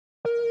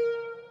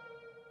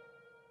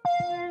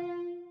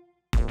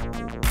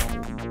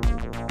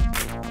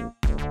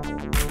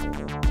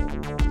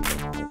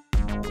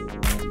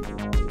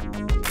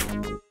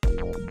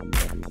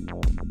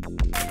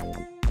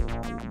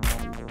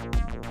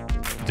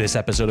This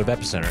episode of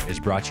Epicenter is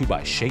brought to you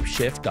by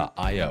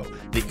Shapeshift.io,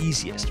 the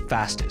easiest,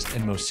 fastest,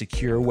 and most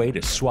secure way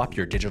to swap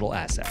your digital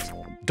assets.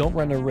 Don't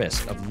run the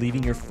risk of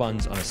leaving your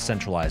funds on a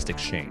centralized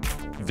exchange.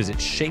 Visit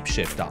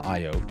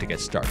Shapeshift.io to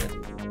get started.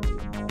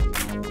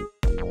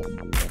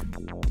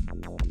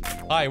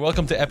 Hi,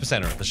 welcome to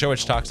Epicenter, the show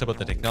which talks about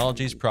the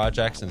technologies,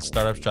 projects, and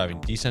startups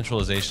driving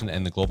decentralization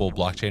and the global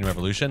blockchain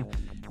revolution.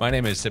 My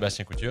name is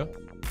Sébastien Couture.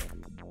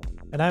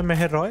 And I'm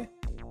Meher Roy.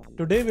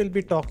 Today we'll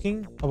be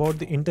talking about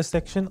the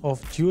intersection of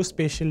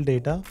geospatial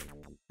data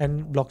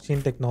and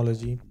blockchain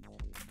technology.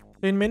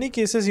 In many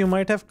cases, you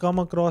might have come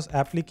across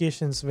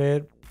applications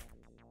where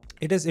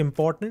it is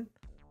important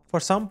for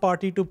some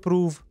party to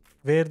prove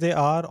where they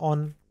are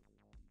on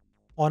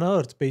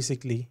Earth,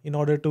 basically, in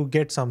order to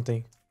get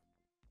something.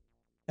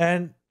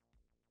 And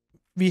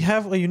we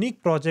have a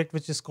unique project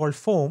which is called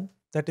Foam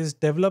that is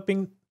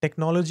developing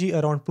technology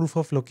around proof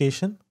of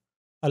location,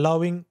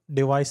 allowing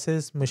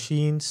devices,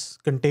 machines,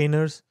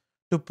 containers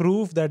to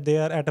prove that they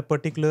are at a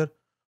particular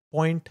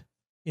point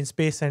in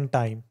space and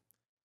time.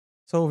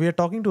 So we are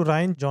talking to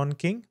Ryan John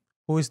King,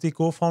 who is the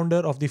co-founder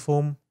of the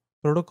Foam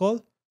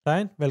protocol.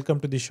 Ryan, welcome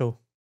to the show.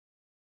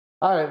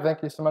 Hi,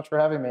 thank you so much for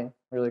having me.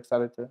 Really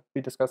excited to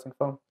be discussing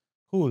Foam.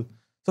 Cool.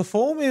 So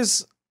Foam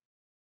is,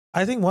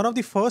 I think, one of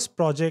the first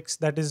projects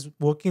that is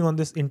working on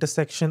this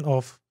intersection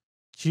of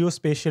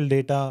geospatial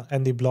data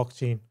and the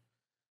blockchain.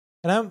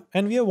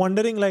 And we are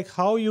wondering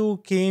how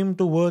you came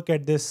to work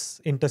at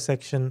this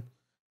intersection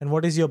and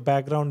what is your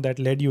background that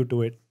led you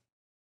to it?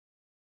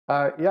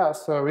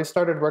 So we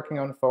started working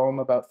on Foam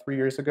about 3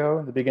 years ago,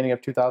 in the beginning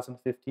of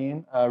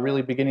 2015,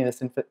 really beginning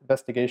this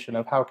investigation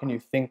of how can you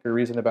think or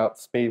reason about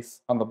space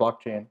on the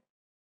blockchain.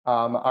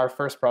 Our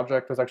first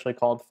project was actually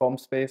called Foam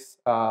Space,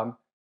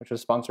 which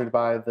was sponsored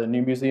by the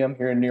New Museum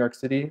here in New York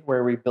City,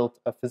 where we built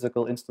a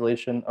physical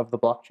installation of the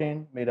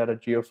blockchain made out of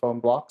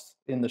geofoam blocks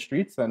in the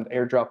streets and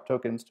airdrop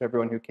tokens to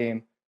everyone who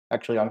came,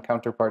 actually on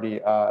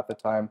Counterparty at the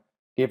time,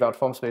 gave out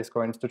Foam Space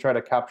coins to try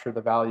to capture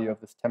the value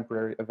of this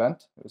temporary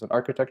event. It was an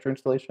architecture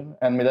installation.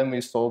 And then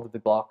we sold the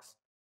blocks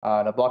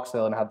in a block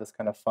sale and had this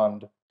kind of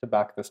fund to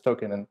back this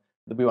token. And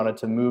we wanted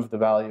to move the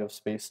value of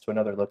space to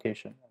another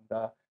location.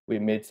 And we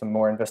made some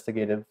more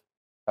investigative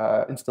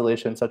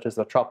installations, such as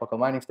a tropical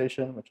mining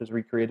station, which was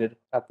recreated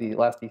at the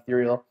last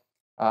Ethereal.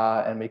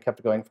 And we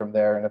kept going from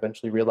there and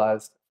eventually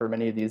realized for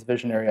many of these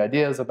visionary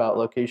ideas about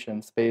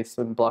location, space,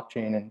 and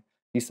blockchain and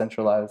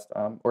decentralized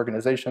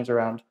organizations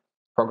around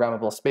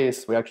programmable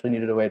space, we actually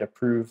needed a way to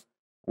prove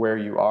where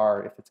you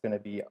are if it's going to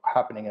be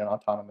happening in an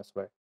autonomous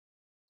way,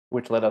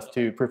 which led us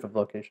to proof of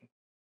location.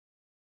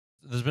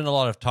 There's been a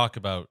lot of talk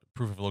about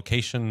proof of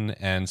location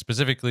and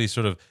specifically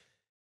sort of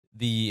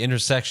the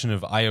intersection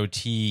of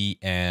IoT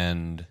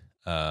and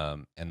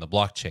the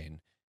blockchain.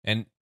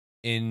 And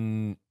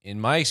in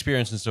my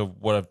experience, and so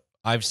what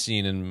I've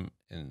seen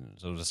in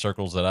sort of the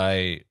circles that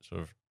I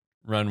sort of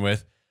run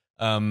with,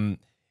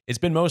 it's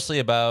been mostly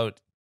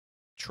about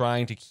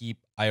trying to keep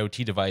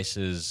IoT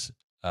devices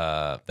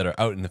that are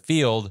out in the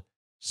field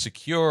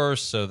secure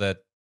so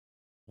that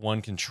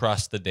one can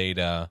trust the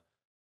data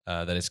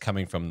that is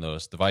coming from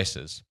those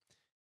devices.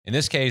 In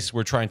this case,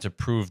 we're trying to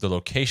prove the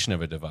location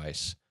of a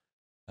device.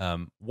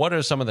 What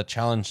are some of the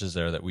challenges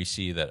there that we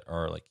see that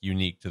are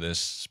unique to this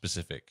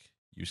specific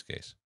use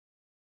case?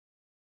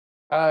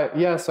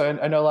 So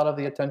I know a lot of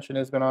the attention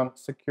has been on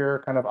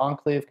secure kind of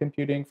enclave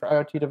computing for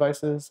IoT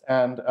devices,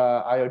 and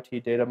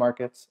IoT data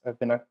markets have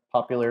been a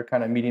popular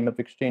kind of medium of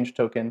exchange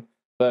token,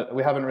 but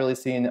we haven't really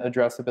seen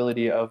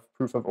addressability of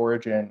proof of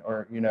origin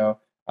or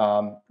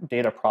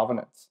data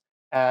provenance.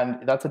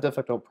 And that's a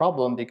difficult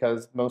problem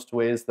because most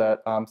ways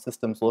that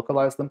systems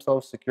localize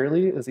themselves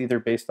securely is either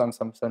based on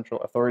some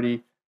central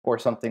authority or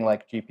something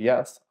like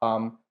GPS.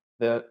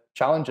 The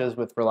challenges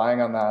with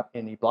relying on that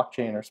in the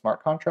blockchain or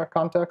smart contract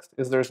context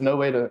is there's no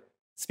way to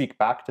speak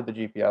back to the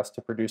GPS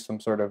to produce some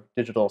sort of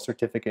digital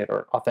certificate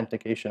or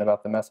authentication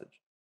about the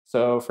message.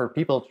 So for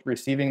people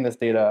receiving this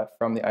data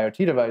from the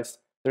IoT device,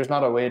 there's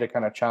not a way to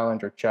kind of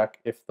challenge or check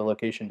if the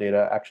location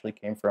data actually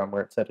came from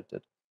where it said it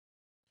did.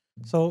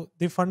 So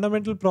the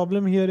fundamental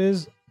problem here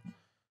is,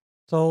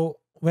 so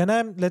when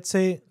let's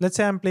say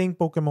I'm playing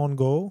Pokemon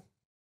Go,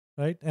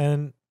 right?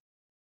 And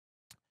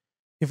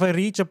if I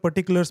reach a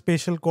particular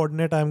spatial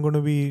coordinate, I'm going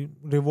to be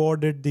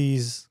rewarded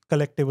these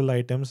collectible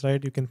items,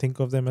 right? You can think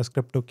of them as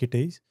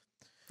CryptoKitties.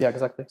 Yeah,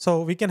 exactly.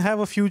 So we can have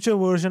a future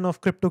version of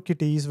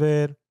CryptoKitties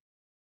where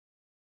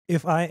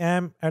if I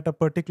am at a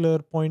particular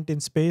point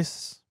in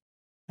space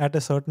at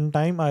a certain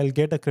time, I'll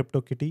get a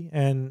CryptoKitty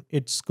and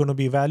it's going to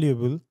be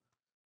valuable.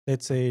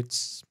 Let's say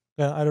it's,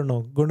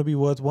 going to be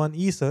worth 1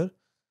 Ether.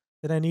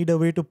 Then I need a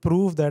way to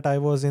prove that I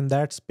was in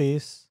that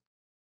space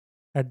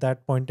at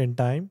that point in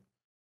time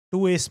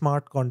to a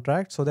smart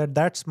contract so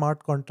that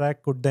smart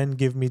contract could then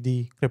give me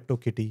the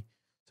CryptoKitty.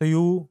 So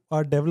you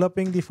are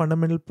developing the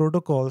fundamental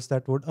protocols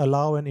that would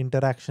allow an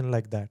interaction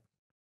like that.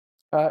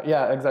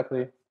 Yeah,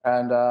 exactly.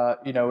 And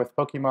with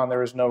Pokemon, there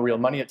was no real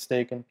money at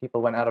stake, and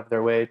people went out of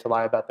their way to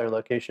lie about their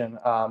location.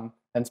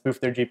 and spoof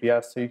their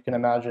GPS. So you can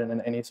imagine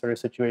in any sort of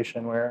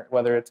situation where,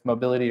 whether it's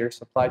mobility or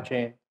supply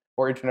chain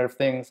or Internet of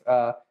Things,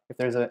 if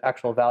there's an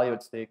actual value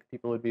at stake,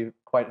 people would be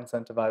quite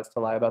incentivized to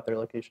lie about their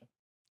location.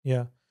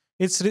 Yeah.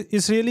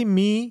 It's really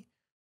me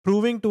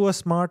proving to a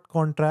smart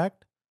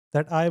contract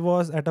that I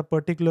was at a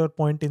particular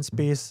point in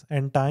space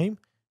and time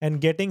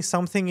and getting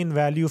something in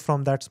value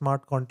from that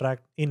smart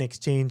contract in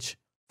exchange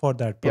for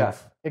that proof. Yeah,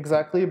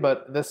 exactly.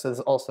 But this is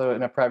also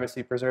in a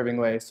privacy preserving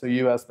way. So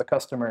you as the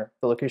customer,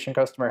 the location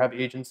customer, have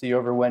agency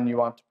over when you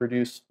want to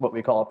produce what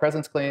we call a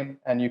presence claim.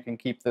 And you can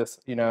keep this,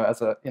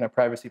 as a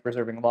privacy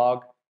preserving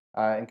log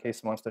in case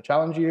someone wants to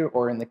challenge you,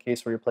 or in the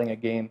case where you're playing a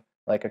game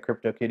like a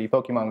CryptoKitty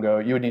Pokemon Go,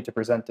 you would need to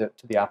present it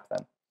to the app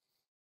then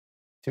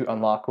to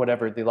unlock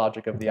whatever the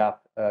logic of the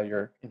app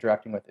you're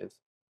interacting with is.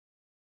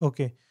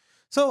 Okay.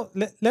 So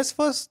let's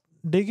first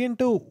dig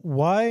into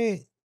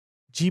why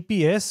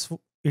GPS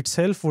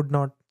itself would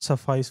not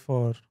suffice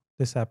for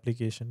this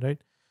application, right?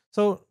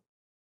 So,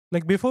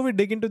 like before we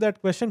dig into that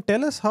question,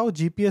 tell us how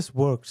GPS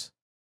works.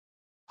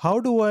 How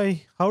do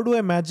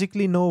I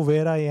magically know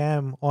where I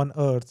am on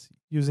Earth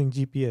using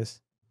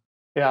GPS?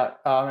 Yeah,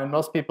 and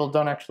most people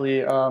don't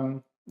actually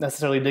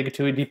necessarily dig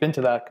too deep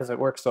into that because it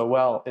works so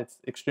well. It's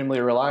extremely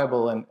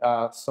reliable, and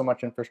so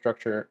much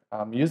infrastructure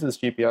uses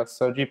GPS.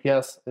 So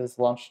GPS is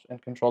launched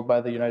and controlled by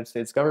the United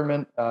States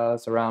government.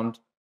 It's around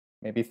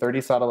maybe 30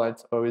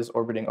 satellites always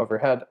orbiting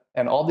overhead.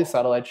 And all these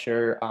satellites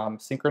share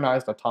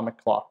synchronized atomic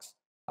clocks.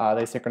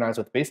 They synchronize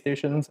with base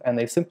stations, and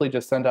they simply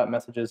just send out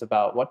messages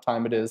about what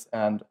time it is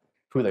and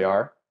who they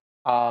are.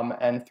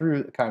 And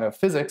through kind of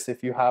physics,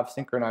 if you have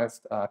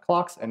synchronized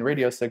clocks and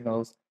radio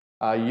signals,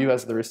 you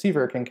as the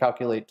receiver can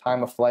calculate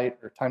time of flight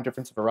or time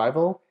difference of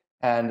arrival,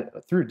 and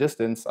through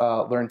distance,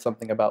 learn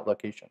something about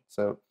location.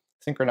 So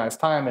synchronized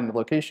time and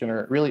location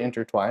are really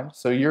intertwined.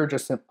 So you're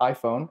just an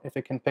iPhone, if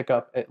it can pick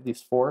up at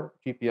least 4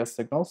 GPS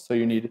signals, so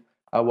you need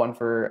one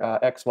for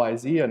X, Y,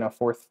 Z, and a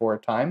fourth for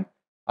time,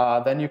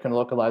 then you can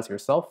localize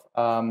yourself.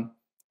 And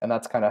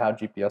that's kind of how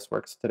GPS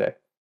works today.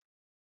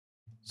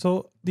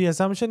 So the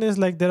assumption is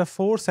like there are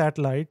 4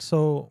 satellites.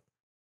 So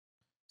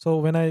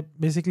when I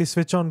basically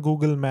switch on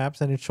Google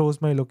Maps and it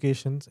shows my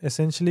locations,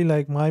 essentially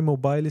like my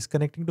mobile is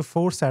connecting to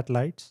 4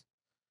 satellites.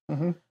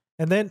 Mm-hmm.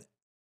 And then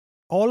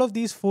all of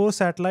these 4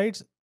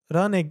 satellites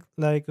run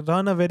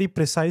a very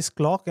precise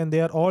clock, and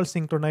they are all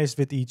synchronized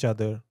with each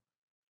other.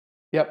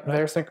 Yep,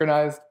 they're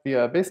synchronized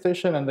via base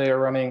station, and they are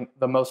running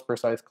the most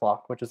precise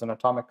clock, which is an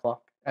atomic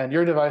clock. And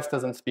your device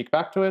doesn't speak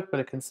back to it,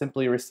 but it can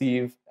simply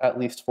receive at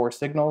least 4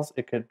 signals.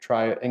 It could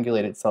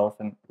triangulate itself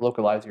and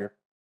localize your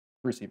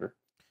receiver.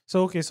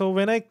 So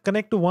when I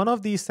connect to one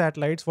of these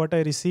satellites, what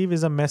I receive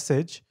is a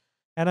message.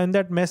 And in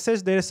that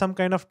message, there is some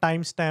kind of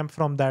timestamp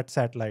from that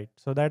satellite.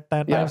 So that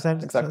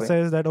timestamp exactly.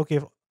 says that, okay,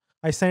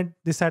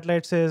 the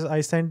satellite says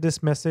I sent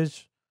this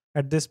message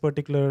at this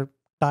particular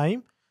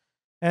time.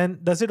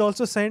 And does it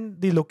also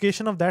send the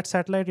location of that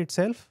satellite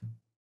itself?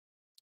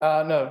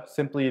 No,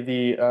 simply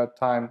the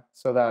time,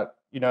 so that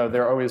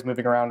they're always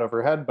moving around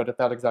overhead, but at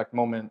that exact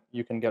moment,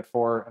 you can get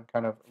 4 and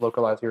kind of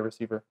localize your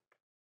receiver.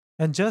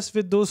 And just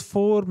with those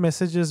 4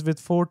 messages with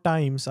 4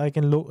 times, I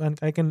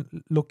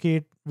can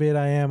locate where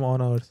I am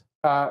on Earth.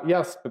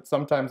 Yes, but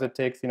sometimes it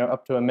takes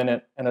up to a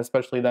minute, and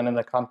especially then in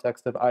the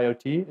context of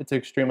IoT, it's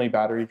extremely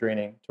battery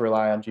draining to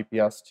rely on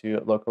GPS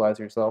to localize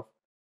yourself.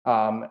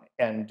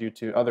 And due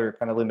to other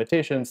kind of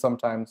limitations,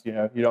 sometimes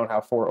you don't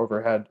have 4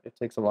 overhead. It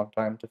takes a long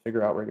time to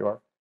figure out where you are,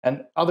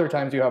 and other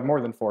times you have more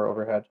than 4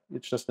 overhead.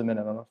 It's just a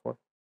minimum of 4.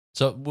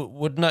 So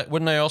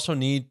wouldn't I also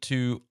need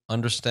to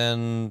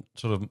understand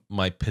sort of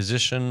my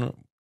position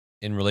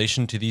in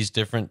relation to these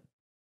different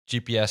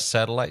GPS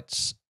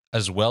satellites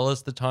as well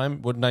as the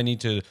time? Wouldn't I need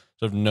to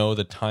sort of know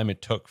the time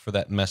it took for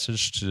that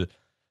message to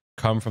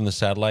come from the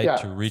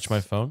satellite to reach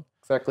my phone?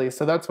 Exactly.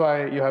 So that's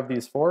why you have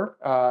these 4.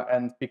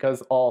 And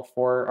because all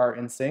 4 are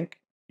in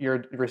sync,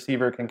 your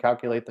receiver can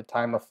calculate the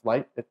time of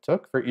flight it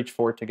took for each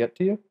 4 to get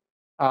to you.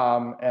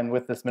 And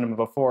with this minimum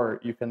of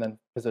 4, you can then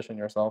position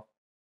yourself.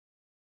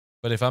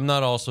 But if I'm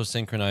not also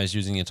synchronized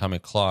using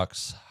atomic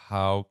clocks,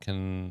 how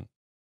can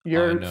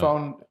your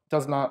phone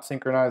does not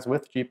synchronize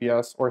with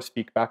GPS or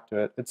speak back to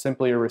it? It's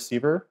simply a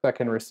receiver that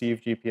can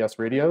receive GPS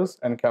radios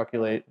and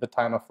calculate the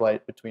time of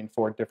flight between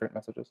 4 different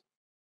messages.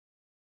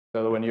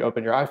 So when you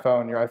open your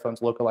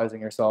iPhone's localizing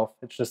yourself.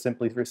 It's just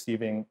simply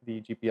receiving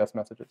the GPS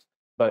messages,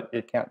 but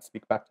it can't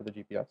speak back to the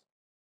GPS.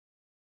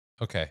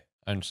 Okay,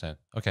 I understand.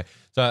 Okay,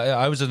 so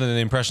I was under the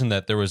impression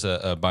that there was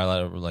a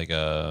bilateral, like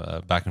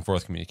a back and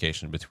forth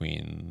communication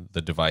between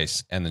the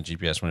device and the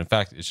GPS, when in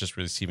fact it's just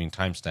receiving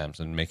timestamps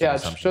and making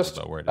assumptions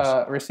about where it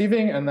is.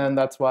 Receiving, and then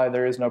that's why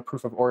there is no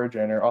proof of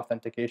origin or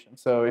authentication.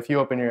 So if you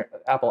open your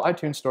Apple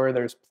iTunes store,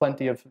 there's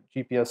plenty of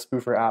GPS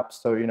spoofer apps.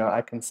 So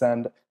I can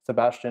send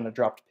Sebastian a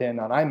dropped pin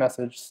on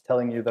iMessage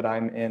telling you that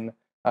I'm in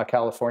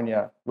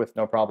California with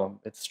no problem.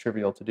 It's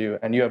trivial to do,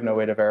 and you have no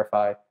way to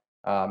verify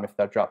if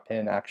that drop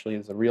pin actually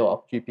is a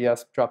real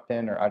GPS drop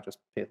pin or I just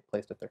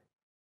placed it there.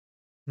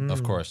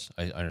 Of course,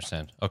 I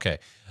understand. Okay.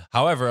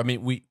 However, I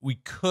mean, we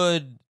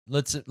could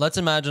let's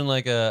imagine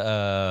like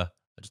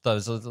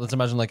let's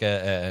imagine like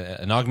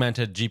an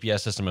augmented GPS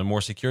system, a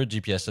more secure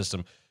GPS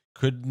system.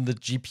 Could the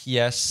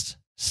GPS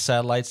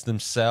satellites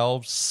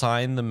themselves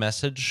sign the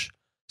message,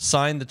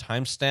 sign the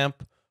timestamp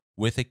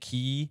with a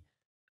key,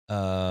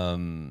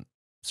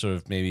 sort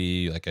of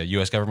maybe like a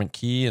U.S. government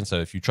key. And so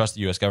if you trust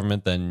the U.S.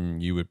 government, then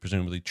you would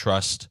presumably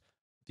trust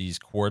these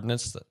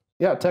coordinates.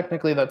 Yeah,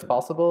 technically that's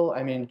possible.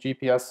 I mean,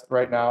 GPS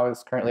right now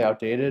is currently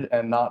outdated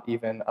and not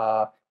even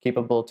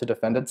capable to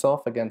defend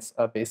itself against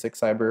basic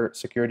cyber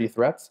security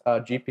threats.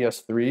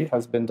 GPS 3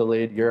 has been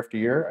delayed year after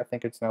year. I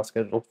think it's now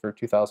scheduled for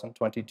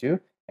 2022,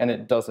 and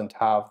it doesn't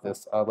have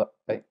this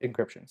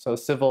encryption. So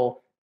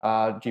civil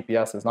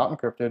GPS is not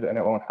encrypted, and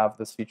it won't have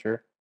this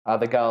feature.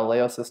 The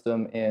Galileo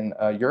system in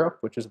Europe,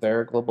 which is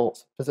their global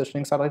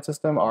positioning satellite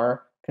system,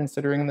 are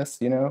considering this,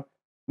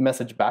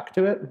 message back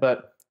to it,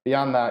 but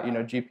beyond that,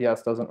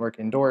 GPS doesn't work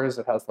indoors.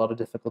 It has a lot of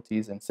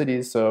difficulties in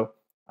cities. So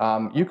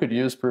you could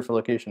use proof of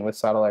location with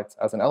satellites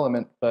as an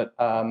element, but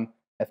I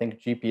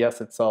think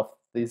GPS itself,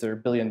 these are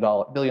billions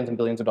and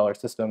billions of dollar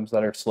systems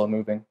that are slow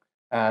moving,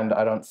 and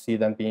I don't see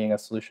them being a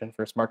solution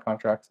for smart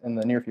contracts in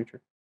the near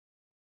future.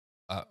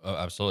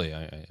 Absolutely,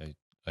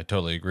 I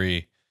totally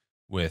agree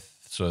with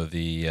sort of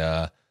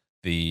the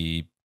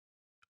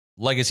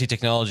legacy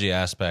technology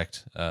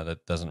aspect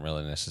that doesn't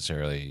really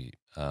necessarily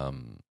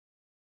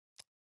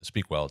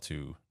speak well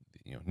to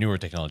newer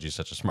technologies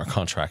such as smart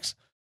contracts.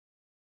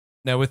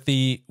 Now, with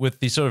the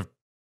sort of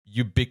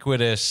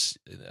ubiquitous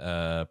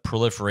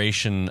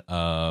proliferation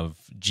of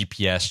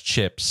GPS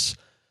chips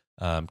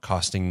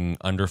costing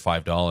under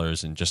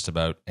 $5 in just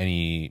about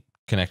any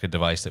connected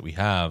device that we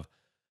have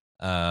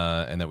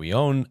and that we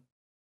own,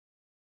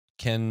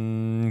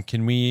 can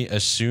we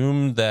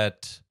assume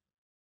that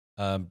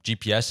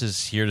GPS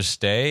is here to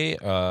stay,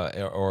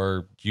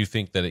 or do you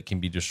think that it can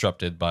be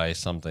disrupted by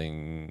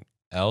something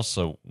else?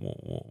 So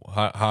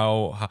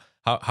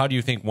how do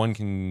you think one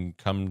can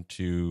come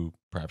to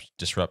perhaps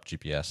disrupt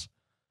GPS?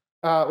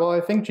 Well, I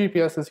think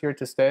GPS is here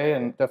to stay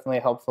and definitely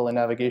helpful in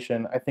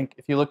navigation. I think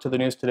if you look to the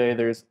news today,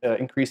 there's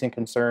increasing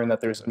concern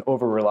that there's an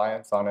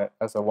over-reliance on it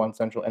as a one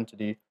central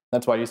entity.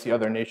 That's why you see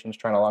other nations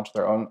trying to launch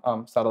their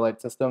own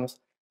satellite systems.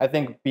 I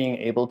think being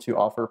able to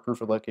offer proof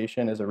of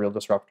location is a real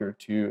disruptor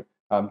to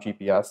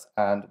GPS,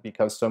 and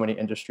because so many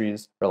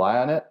industries rely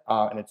on it,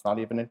 and it's not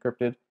even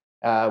encrypted,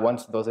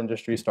 once those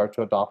industries start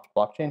to adopt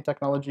blockchain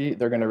technology,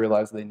 they're going to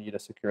realize they need a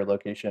secure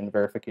location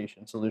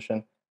verification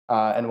solution.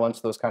 And once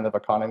those kind of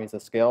economies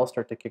of scale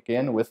start to kick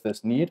in with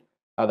this need,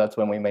 that's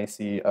when we may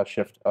see a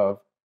shift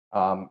of,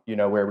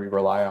 where we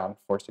rely on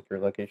for secure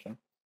location.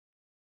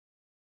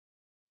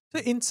 So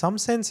in some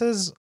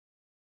senses,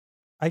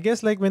 I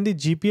guess like when the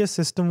GPS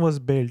system was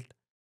built,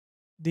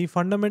 the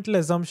fundamental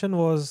assumption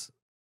was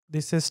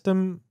the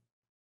system,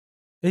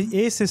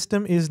 a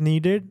system is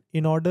needed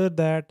in order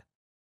that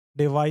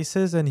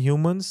devices and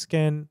humans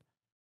can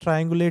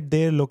triangulate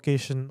their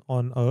location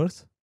on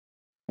Earth.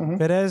 Mm-hmm.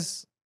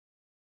 Whereas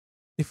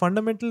the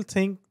fundamental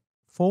thing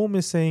Foam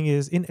is saying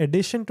is, in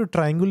addition to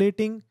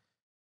triangulating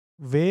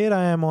where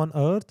I am on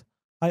Earth,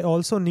 I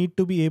also need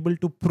to be able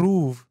to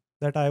prove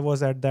that I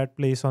was at that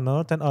place on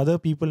Earth, and other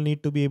people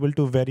need to be able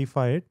to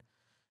verify it.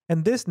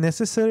 And this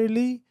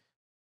necessarily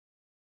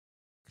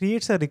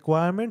creates a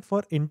requirement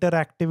for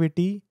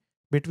interactivity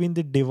between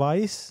the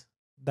device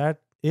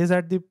that is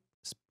at the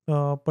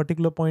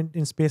particular point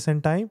in space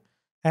and time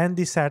and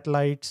the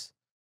satellites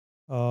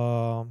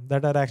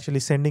that are actually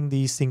sending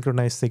these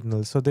synchronized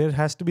signals. So there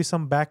has to be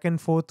some back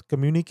and forth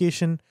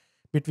communication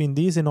between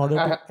these in order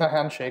to a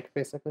handshake,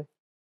 basically,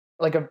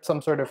 like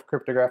some sort of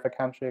cryptographic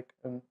handshake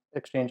and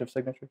exchange of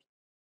signatures.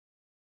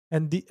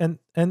 And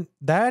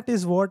that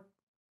is what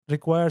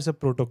requires a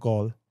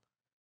protocol.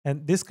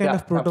 And this kind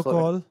of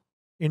protocol, absolutely.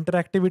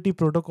 Interactivity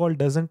protocol,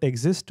 doesn't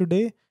exist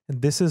today.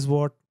 And this is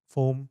what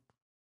Foam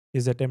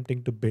is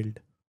attempting to build.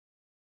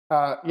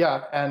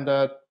 And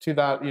to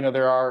that,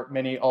 there are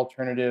many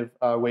alternative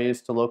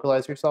ways to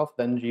localize yourself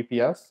than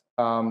GPS,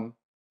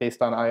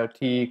 based on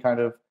IoT kind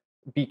of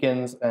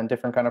beacons and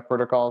different kind of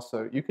protocols.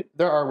 So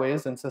there are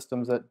ways and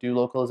systems that do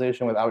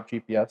localization without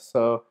GPS.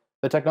 So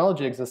the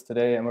technology exists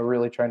today, and we're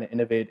really trying to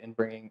innovate in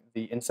bringing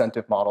the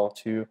incentive model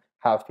to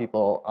have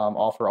people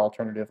offer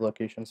alternative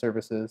location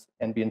services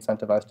and be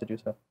incentivized to do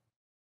so.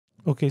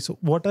 Okay, so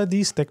what are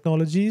these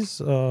technologies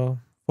for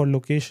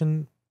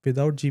location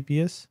without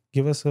GPS?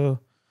 Give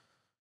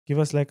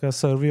us like a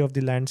survey of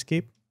the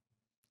landscape.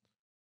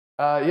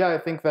 I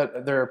think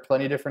that there are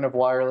plenty different of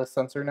wireless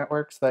sensor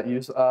networks that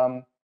use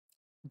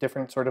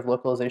different sort of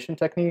localization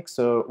techniques.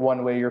 So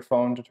one way your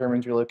phone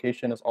determines your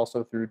location is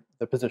also through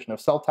the position of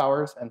cell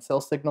towers and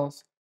cell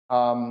signals.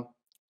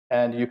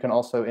 And you can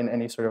also, in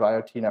any sort of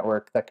IoT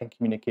network that can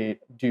communicate,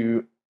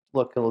 do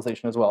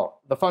localization as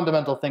well. The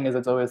fundamental thing is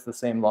it's always the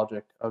same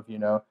logic of,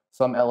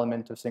 some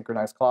element of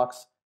synchronized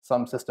clocks.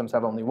 Some systems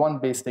have only one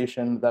base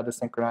station that is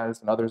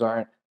synchronized and others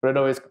aren't, but it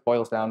always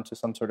boils down to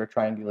some sort of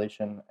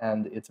triangulation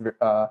and its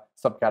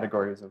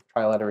subcategories of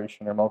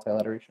trilateration or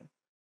multilateration.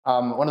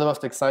 One of the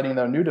most exciting,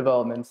 though, new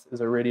developments is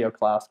a radio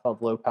class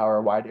called low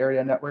power wide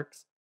area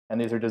networks. And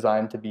these are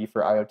designed to be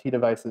for IoT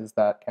devices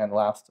that can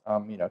last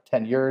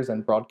 10 years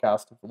and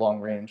broadcast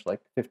long range,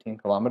 like 15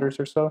 kilometers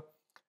or so.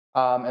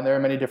 And there are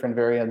many different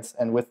variants,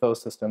 and with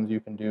those systems, you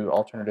can do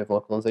alternative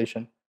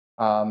localization.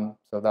 So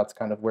that's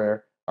kind of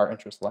where our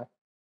interests lie.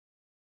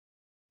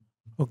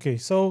 Okay,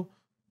 so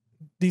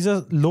these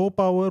are low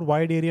power,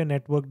 wide area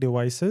network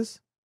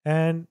devices.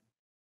 And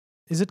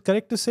is it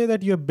correct to say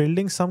that you're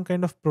building some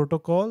kind of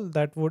protocol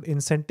that would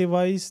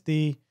incentivize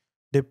the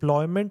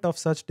deployment of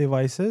such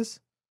devices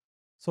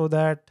so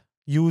that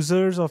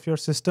users of your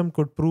system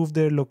could prove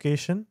their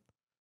location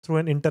through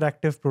an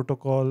interactive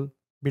protocol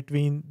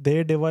between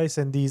their device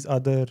and these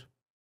other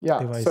Yeah,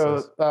 devices?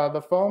 so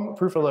the foam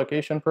proof of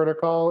location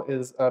protocol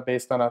is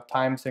based on a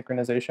time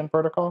synchronization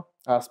protocol,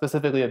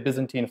 specifically a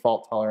Byzantine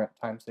fault-tolerant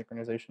time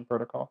synchronization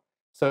protocol.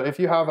 So if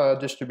you have a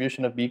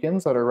distribution of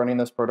beacons that are running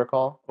this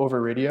protocol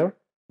over radio,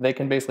 they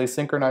can basically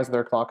synchronize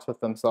their clocks with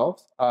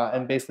themselves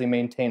and basically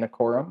maintain a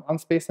quorum on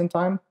space and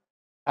time.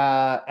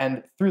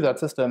 And through that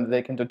system,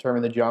 they can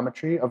determine the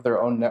geometry of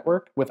their own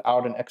network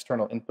without an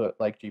external input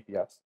like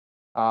GPS.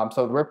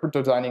 So we're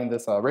designing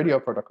this radio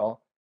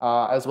protocol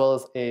as well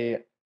as a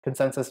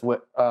consensus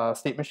with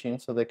state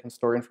machines so they can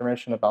store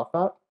information about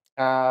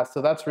that.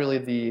 So that's really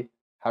the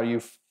how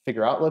you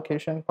figure out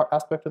location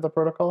aspect of the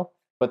protocol.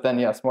 But then,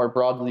 yes, more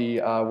broadly,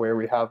 where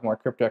we have more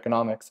crypto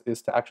economics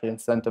is to actually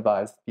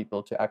incentivize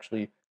people to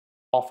actually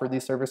offer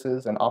these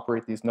services and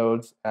operate these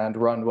nodes and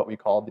run what we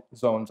call the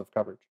zones of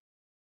coverage.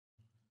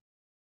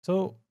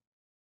 So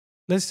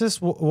let's just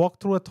walk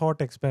through a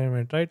thought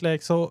experiment, right?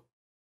 Like, so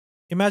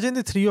imagine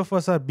the three of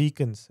us are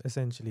beacons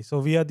essentially. So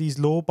we are these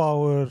low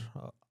power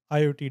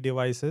IoT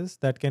devices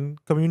that can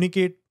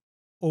communicate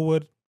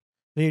over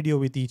radio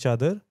with each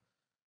other.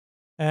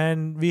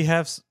 And we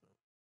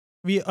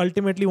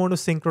ultimately want to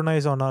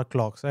synchronize on our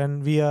clocks,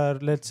 and we are,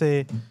 let's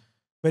say,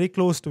 very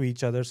close to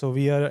each other. So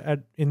we are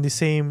in the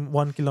same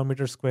 1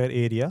 kilometer square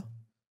area.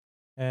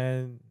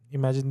 And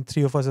imagine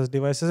three of us as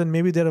devices, and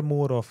maybe there are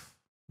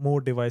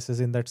more devices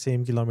in that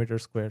same kilometer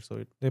square.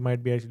 So there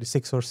might be actually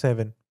 6 or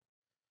 7.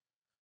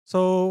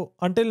 So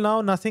until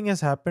now, nothing has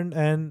happened.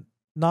 And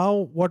now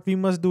what we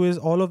must do is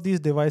all of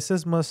these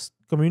devices must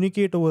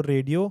communicate over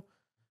radio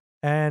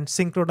and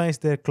synchronize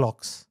their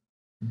clocks.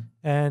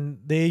 And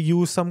they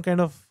use some kind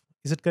of,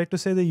 is it correct to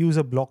say they use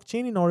a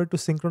blockchain in order to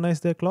synchronize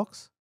their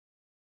clocks?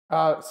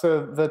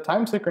 So the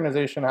time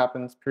synchronization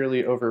happens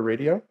purely over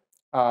radio.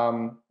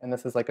 And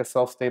this is like a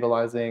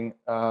self-stabilizing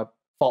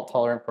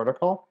fault-tolerant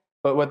protocol.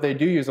 But what they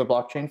do use a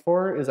blockchain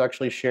for is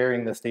actually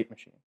sharing the state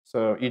machine.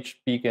 So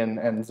each beacon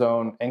and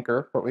zone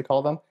anchor, what we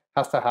call them,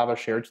 has to have a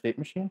shared state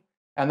machine.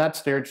 And that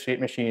shared state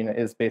machine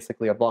is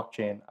basically a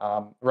blockchain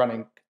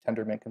running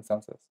Tendermint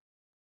consensus.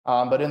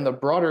 But in the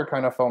broader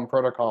kind of foam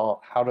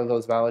protocol, how do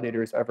those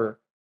validators ever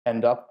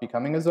end up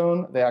becoming a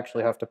zone? They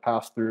actually have to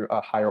pass through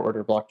a higher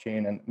order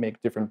blockchain and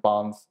make different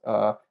bonds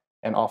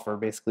and offer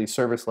basically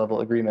service level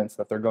agreements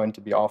that they're going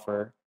to be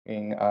offering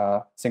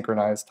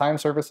synchronized time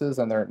services,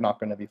 and they're not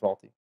going to be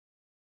faulty.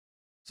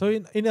 So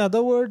in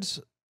other words,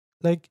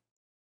 like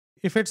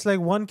if it's like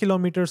 1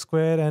 kilometer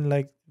square and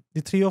like the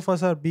three of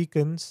us are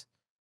beacons,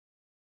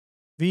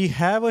 we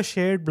have a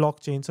shared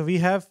blockchain. So we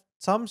have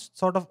some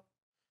sort of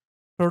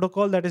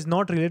protocol that is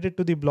not related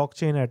to the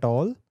blockchain at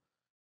all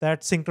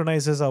that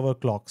synchronizes our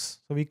clocks.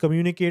 So we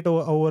communicate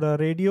over a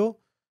radio,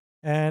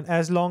 and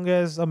as long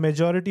as a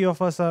majority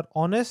of us are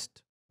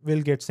honest,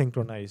 we'll get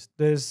synchronized.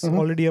 There's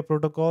already a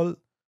protocol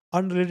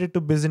unrelated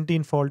to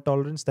Byzantine fault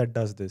tolerance that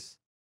does this.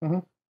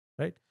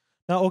 Right?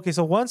 Now, okay,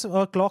 so once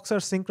our clocks are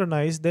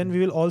synchronized, then we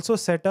will also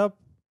set up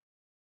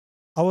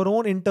our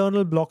own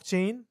internal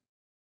blockchain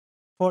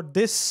for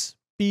this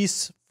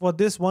piece, for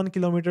this 1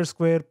 kilometer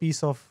square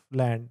piece of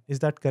land. Is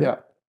that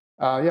correct?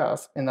 Yeah.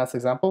 Yes, in that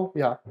example,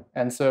 yeah.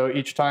 And so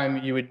each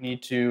time you would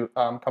need to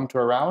come to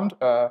a round,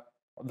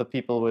 the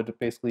people would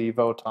basically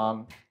vote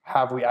on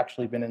have we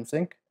actually been in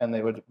sync, and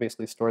they would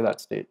basically store that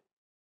state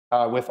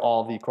with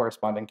all the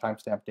corresponding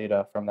timestamp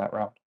data from that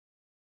round.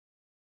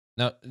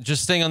 Now,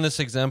 just staying on this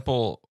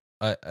example,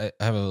 I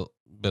have a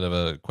bit of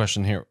a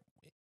question here.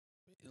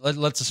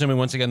 Let's assume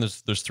once again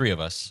there's three of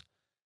us,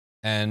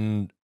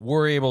 and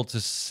we're able to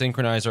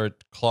synchronize our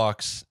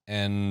clocks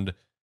and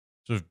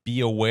sort of be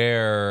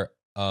aware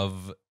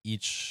of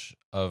each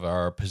of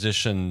our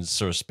positions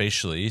sort of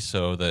spatially,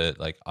 so that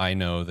like I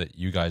know that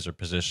you guys are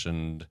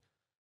positioned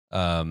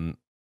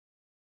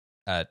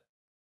at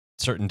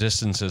certain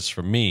distances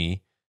from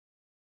me.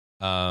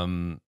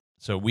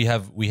 So we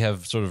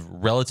have sort of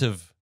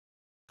relative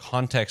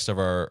context of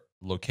our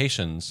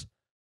locations,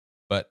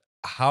 but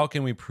how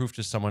can we prove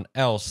to someone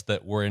else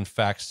that we're in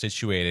fact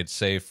situated,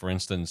 say for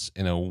instance,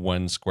 in a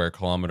 1 square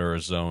kilometer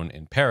zone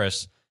in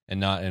Paris and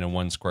not in a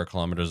 1 square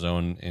kilometer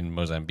zone in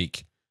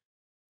Mozambique?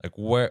 Like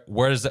where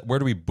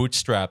do we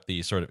bootstrap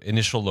the sort of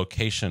initial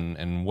location,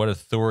 and what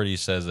authority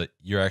says that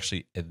you're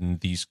actually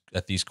at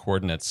these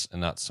coordinates and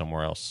not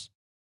somewhere else?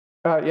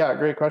 Yeah,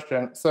 great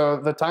question. So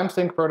the time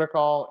sync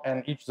protocol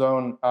and each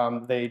zone,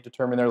 they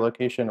determine their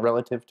location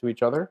relative to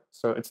each other.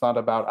 So it's not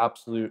about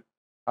absolute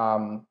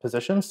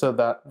positions. So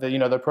that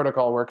the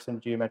protocol works in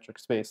geometric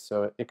space.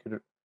 So it could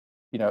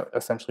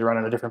essentially run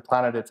on a different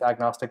planet. It's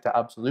agnostic to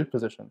absolute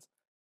positions.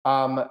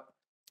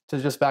 to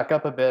just back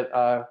up a bit,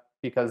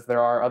 because there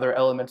are other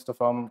elements to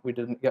foam we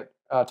didn't get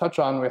touch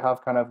on, we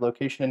have kind of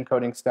location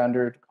encoding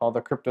standard called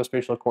the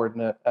crypto-spacial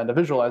coordinate and a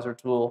visualizer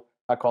tool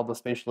called the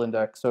spatial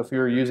index. So if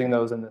you're using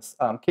those in this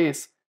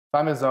case, if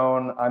I'm a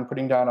zone, I'm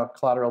putting down a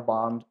collateral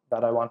bond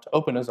that I want to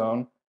open a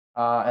zone,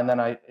 and then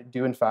I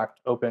do in fact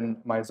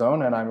open my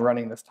zone, and I'm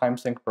running this time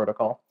sync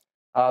protocol.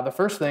 The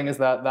first thing is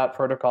that that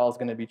protocol is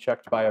going to be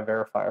checked by a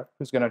verifier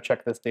who's going to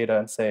check this data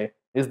and say,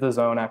 is the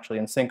zone actually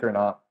in sync or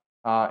not?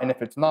 And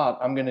if it's not,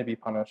 I'm going to be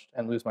punished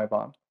and lose my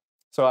bond.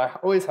 So I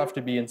always have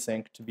to be in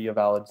sync to be a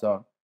valid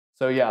zone.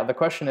 So yeah, the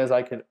question is,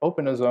 I could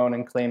open a zone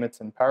and claim it's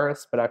in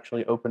Paris, but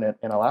actually open it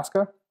in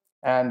Alaska.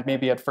 And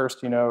maybe at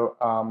first,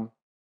 I'm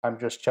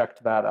just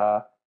checked that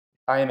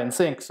I am in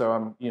sync, so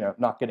I'm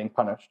not getting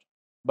punished.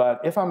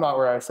 But if I'm not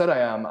where I said I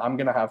am, I'm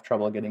going to have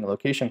trouble getting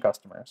location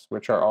customers,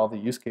 which are all the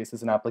use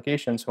cases and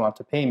applications who want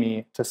to pay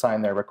me to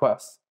sign their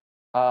requests.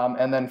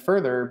 And then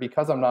further,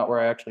 because I'm not where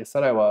I actually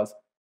said I was,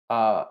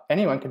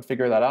 anyone can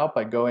figure that out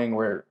by going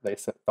where they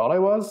thought I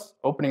was,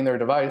 opening their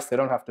device. They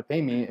don't have to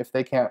pay me. If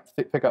they can't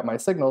pick up my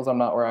signals, I'm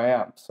not where I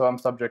am. So I'm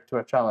subject to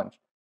a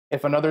challenge.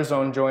 If another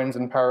zone joins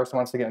in Paris and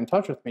wants to get in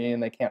touch with me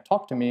and they can't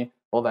talk to me,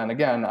 well, then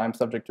again, I'm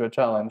subject to a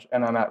challenge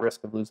and I'm at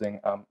risk of losing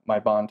my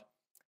bond.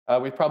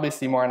 We probably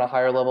see more on a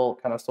higher level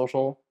kind of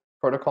social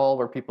protocol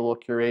where people will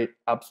curate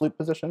absolute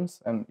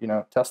positions and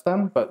test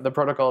them. But the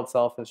protocol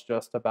itself is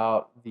just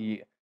about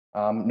the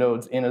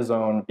nodes in a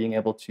zone being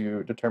able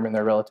to determine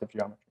their relative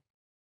geometry.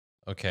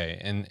 Okay,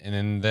 and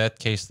in that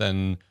case,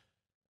 then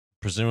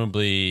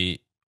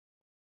presumably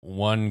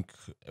one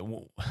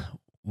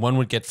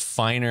would get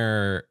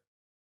finer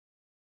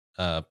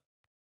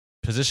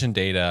position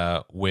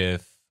data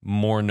with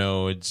more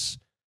nodes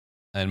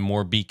and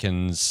more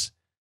beacons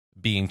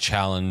being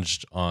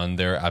challenged on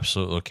their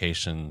absolute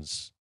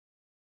locations.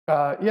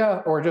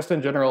 Yeah, or just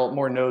in general,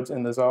 more nodes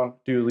in the zone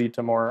do lead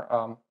to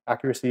more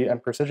accuracy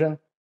and precision.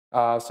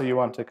 So you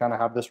want to kind of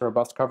have this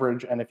robust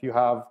coverage. And if you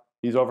have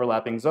these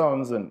overlapping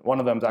zones and one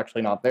of them is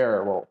actually not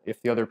there, well,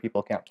 if the other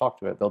people can't talk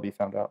to it, they'll be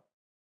found out.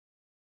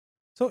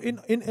 So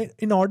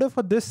in order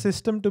for this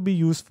system to be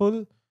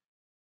useful,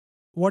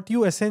 what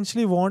you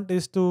essentially want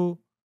is to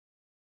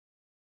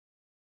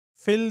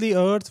fill the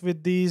earth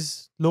with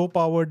these low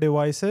power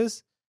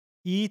devices.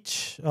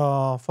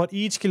 For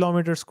each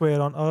kilometer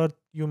square on earth,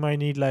 you might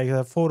need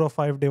like 4 or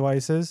 5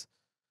 devices.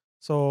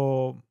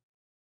 So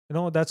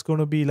that's going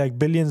to be like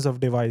billions of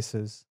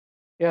devices.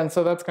 Yeah, and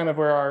so that's kind of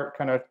where our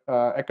kind of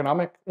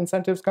economic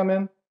incentives come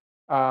in,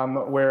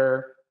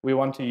 where we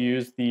want to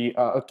use the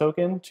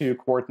token to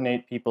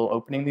coordinate people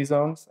opening these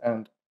zones.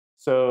 And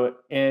so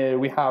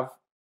we have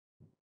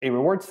a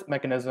rewards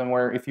mechanism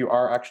where if you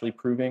are actually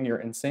proving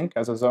you're in sync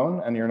as a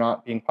zone and you're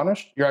not being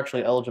punished, you're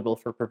actually eligible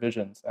for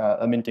provisions,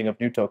 a minting of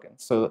new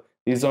tokens. So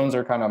these zones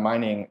are kind of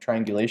mining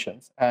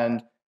triangulations.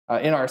 And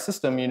in our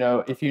system,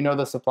 if you know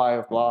the supply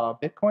of blah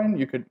Bitcoin,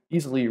 you could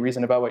easily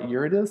reason about what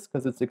year it is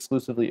because it's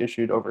exclusively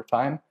issued over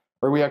time.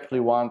 Where we actually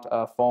want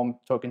a foam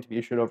token to be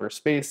issued over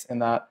space, in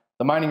that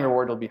the mining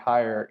reward will be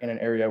higher in an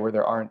area where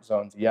there aren't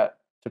zones yet,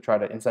 to try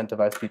to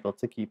incentivize people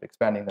to keep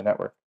expanding the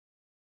network.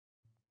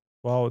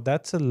 Wow,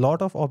 that's a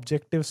lot of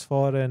objectives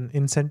for an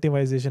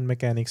incentivization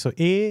mechanic. So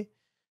you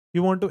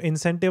want to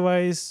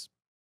incentivize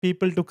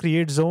people to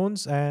create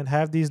zones and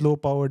have these low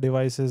power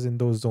devices in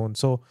those zones.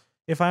 So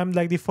if I'm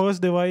like the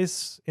first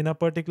device in a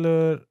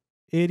particular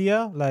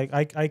area, like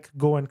I could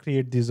go and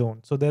create the zone.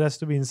 So there has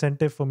to be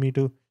incentive for me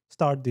to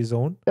start the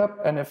zone. Yep,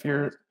 and if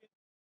you're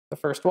the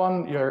first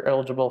one, you're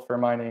eligible for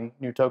mining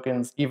new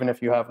tokens, even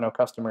if you have no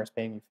customers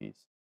paying you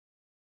fees.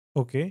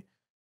 Okay.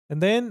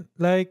 And then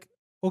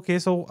okay,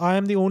 so I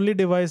am the only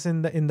device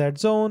in that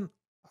zone.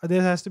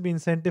 There has to be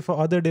incentive for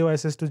other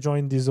devices to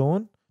join the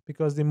zone,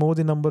 because the more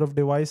the number of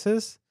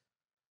devices,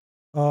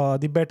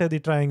 the better the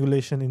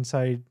triangulation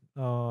inside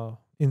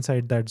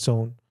that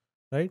zone,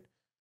 right?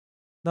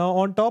 Now,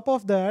 on top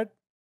of that,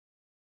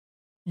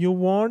 you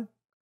want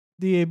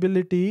the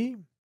ability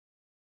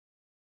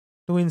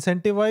to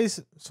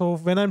incentivize. So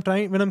when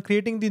I'm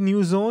creating the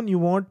new zone, you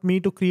want me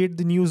to create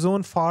the new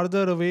zone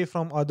farther away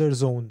from other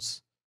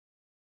zones,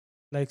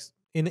 like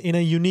in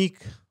a unique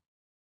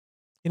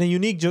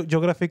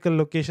geographical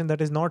location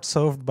that is not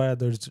served by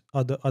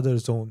other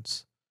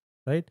zones,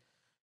 right?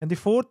 And the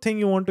fourth thing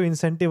you want to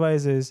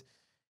incentivize is,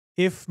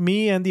 if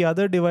me and the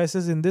other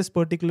devices in this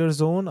particular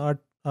zone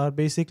are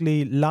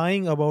basically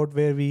lying about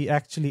where we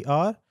actually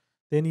are,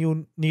 then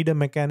you need a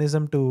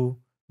mechanism to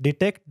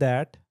detect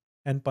that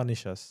and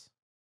punish us.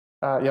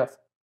 Yes.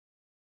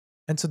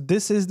 And so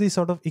this is the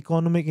sort of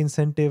economic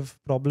incentive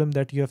problem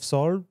that you have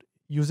solved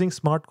using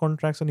smart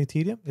contracts on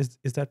Ethereum.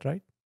 Is that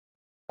right?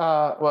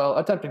 Well,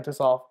 attempting to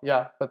solve,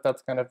 yeah, but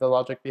that's kind of the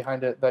logic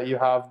behind it, that you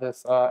have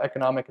this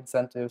economic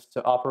incentives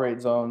to operate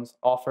zones,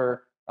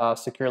 offer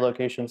secure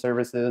location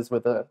services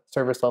with a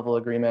service level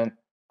agreement,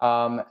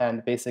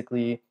 and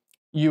basically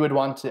you would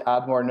want to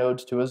add more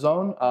nodes to a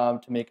zone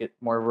to make it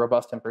more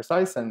robust and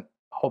precise, and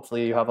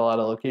hopefully you have a lot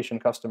of location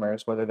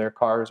customers, whether they're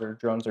cars or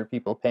drones or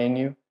people paying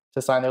you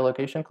to sign their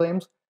location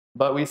claims.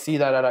 But we see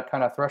that at a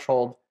kind of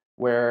threshold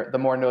where the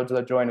more nodes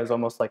that join is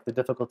almost like the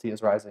difficulty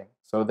is rising.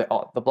 So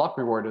the block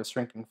reward is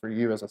shrinking for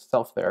you as a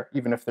self there,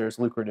 even if there's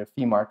lucrative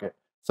fee market.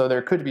 So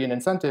there could be an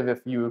incentive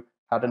if you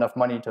had enough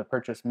money to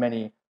purchase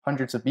many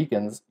hundreds of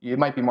beacons. It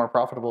might be more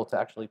profitable to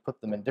actually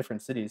put them in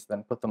different cities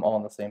than put them all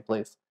in the same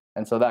place.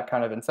 And so that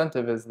kind of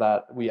incentive is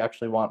that we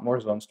actually want more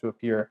zones to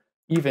appear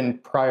even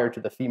prior to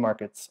the fee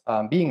markets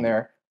being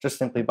there, just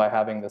simply by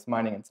having this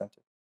mining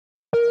incentive.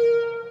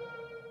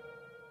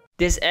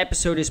 This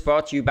episode is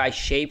brought to you by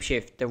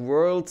Shapeshift, the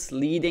world's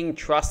leading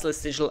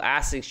trustless digital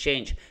asset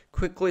exchange.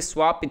 Quickly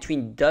swap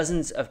between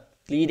dozens of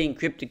leading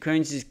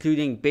cryptocurrencies,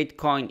 including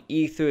Bitcoin,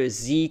 Ether,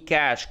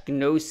 Zcash,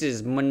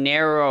 Gnosis,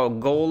 Monero,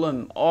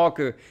 Golem,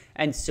 Augur,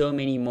 and so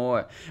many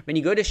more. When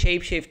you go to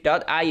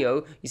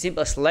shapeshift.io, you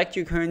simply select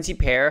your currency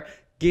pair,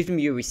 give them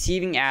your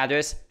receiving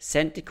address,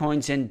 send the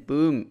coins, and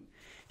boom.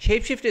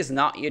 Shapeshift is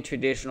not your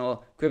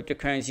traditional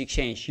cryptocurrency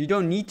exchange. You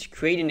don't need to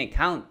create an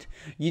account.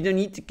 You don't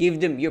need to give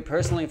them your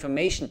personal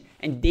information,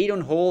 and they don't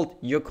hold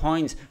your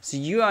coins, so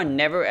you are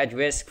never at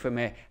risk from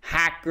a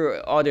hacker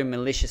or other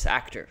malicious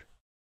actor.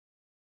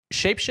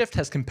 Shapeshift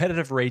has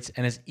competitive rates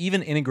and is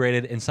even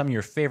integrated in some of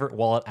your favorite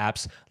wallet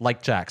apps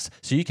like Jax,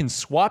 so you can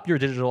swap your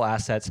digital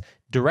assets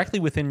directly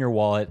within your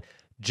wallet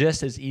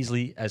just as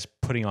easily as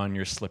putting on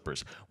your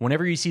slippers.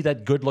 Whenever you see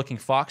that good-looking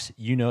fox,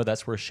 you know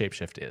that's where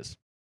Shapeshift is.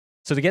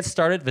 So to get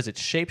started, visit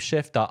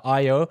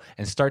shapeshift.io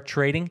and start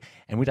trading.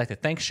 And we'd like to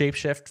thank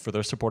Shapeshift for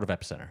their support of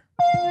Epicenter.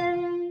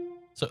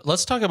 So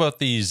let's talk about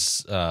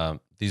these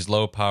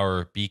low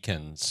power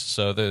beacons.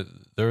 So there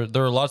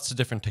are lots of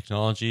different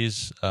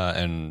technologies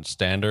and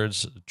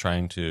standards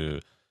trying to,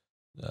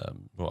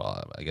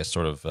 well, I guess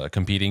sort of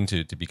competing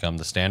to become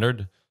the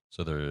standard.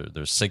 So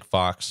there's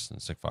Sigfox, and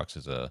Sigfox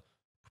is a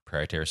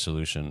proprietary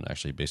solution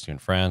actually based here in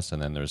France.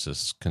 And then there's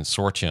this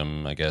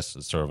consortium, I guess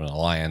it's sort of an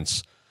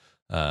alliance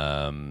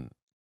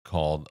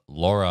called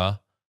LoRa,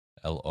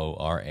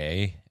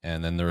 L-O-R-A,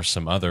 and then there are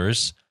some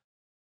others.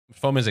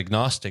 Foam is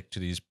agnostic to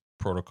these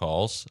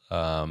protocols,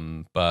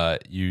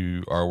 but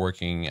you are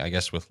working, I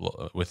guess, with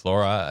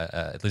LoRa,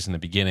 at least in the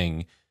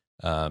beginning,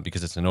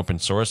 because it's an open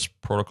source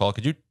protocol.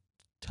 Could you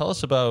tell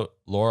us about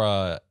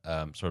LoRa,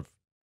 sort of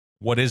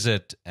what is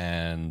it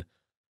and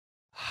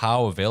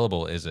how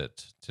available is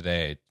it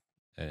today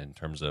in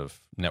terms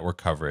of network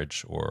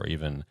coverage or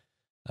even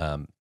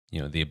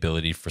the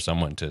ability for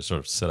someone to sort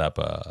of set up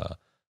a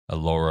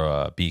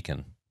LoRa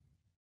beacon?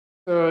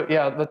 So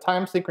yeah, the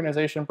time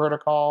synchronization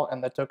protocol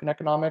and the token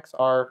economics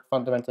are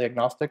fundamentally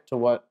agnostic to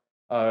what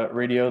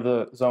radio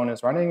the zone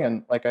is running.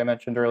 And like I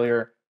mentioned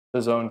earlier,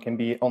 the zone can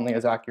be only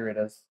as accurate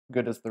as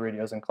good as the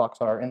radios and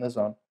clocks are in the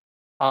zone.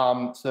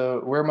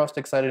 So we're most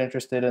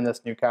interested in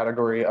this new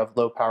category of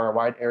low power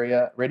wide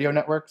area radio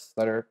networks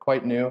that are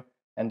quite new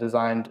and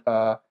designed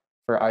for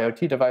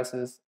IoT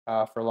devices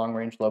for long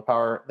range low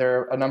power. There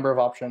are a number of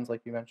options,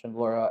 like you mentioned,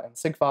 LoRa and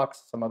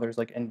Sigfox, some others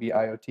like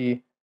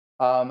NB-IoT.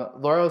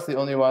 LoRa is the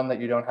only one that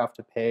you don't have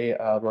to pay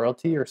a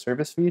royalty or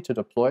service fee to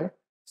deploy.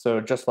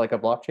 So just like a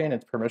blockchain,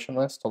 it's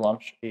permissionless to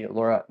launch a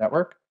LoRa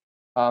network.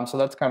 So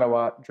that's kind of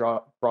what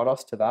brought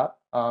us to that.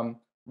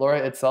 LoRa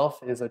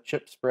itself is a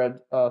chip spread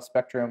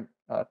spectrum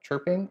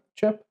chirping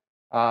chip.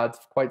 It's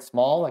quite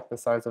small, like the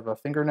size of a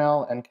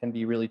fingernail, and can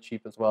be really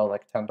cheap as well,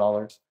 like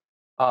 $10.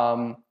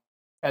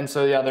 And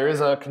so, yeah, there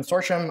is a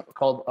consortium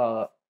called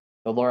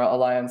the LoRa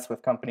Alliance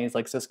with companies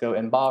like Cisco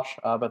and Bosch,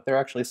 but they're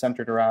actually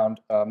centered around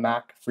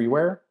Mac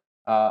freeware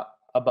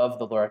above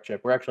the LoRa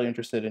chip. We're actually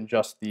interested in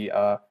just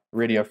the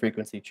radio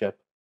frequency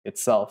chip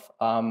itself.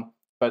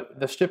 But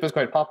this chip is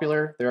quite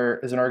popular. There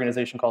is an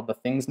organization called the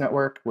Things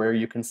Network where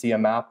you can see a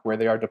map where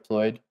they are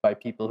deployed by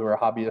people who are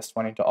hobbyists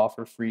wanting to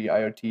offer free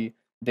IoT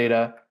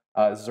data.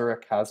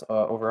 Zurich has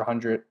over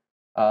 100.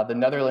 The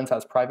Netherlands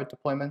has private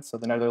deployments. So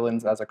the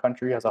Netherlands as a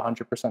country has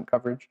 100%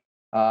 coverage.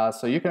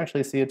 So you can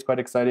actually see it's quite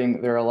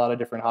exciting. There are a lot of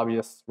different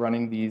hobbyists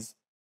running these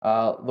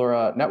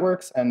LoRa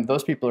networks, and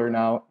those people are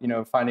now,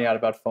 finding out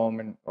about foam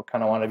and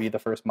kind of want to be the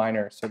first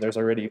miner. So there's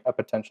already a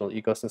potential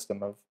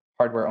ecosystem of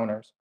hardware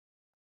owners.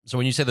 So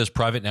when you say there's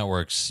private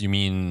networks, you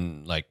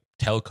mean like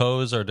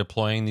telcos are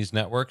deploying these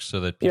networks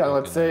so that people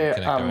let's can say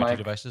connect their IT like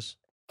devices?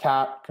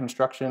 CAT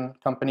construction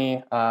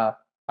company.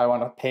 I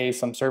want to pay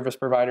some service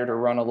provider to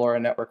run a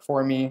LoRa network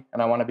for me,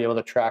 and I want to be able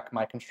to track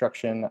my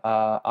construction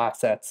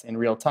assets in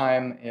real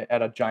time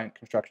at a giant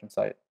construction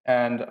site,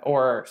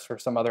 or for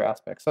some other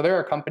aspects. So there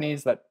are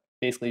companies that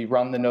basically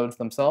run the nodes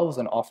themselves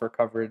and offer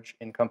coverage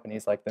in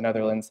companies like the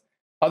Netherlands.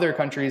 Other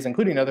countries,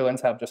 including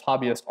Netherlands, have just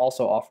hobbyists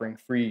also offering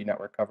free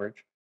network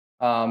coverage.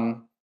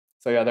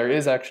 So yeah, there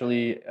is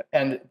actually,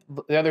 and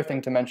the other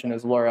thing to mention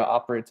is LoRa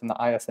operates in the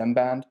ISM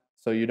band,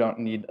 so you don't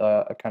need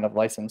a kind of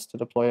license to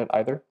deploy it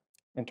either,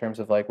 in terms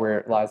of like where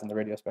it lies in the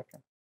radio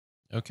spectrum.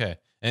 Okay,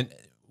 and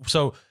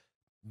so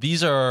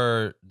these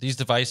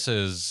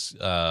devices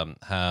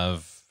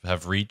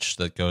have reach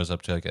that goes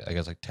up to I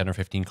guess like 10 or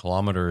 15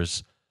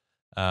 kilometers.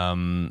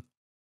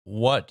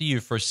 What do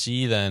you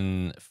foresee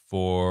then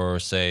for,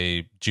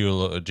 say,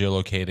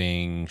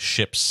 geolocating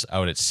ships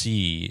out at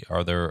sea?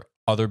 Are there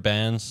other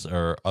bands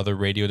or other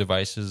radio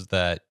devices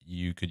that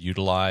you could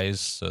utilize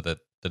so that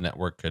the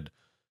network could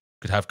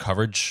have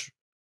coverage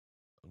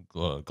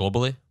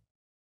globally?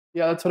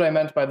 Yeah, that's what I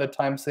meant by the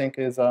time sync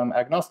is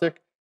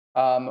agnostic,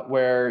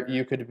 where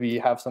you could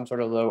have some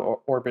sort of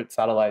low orbit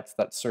satellites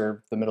that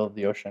serve the middle of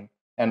the ocean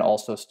and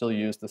also still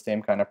use the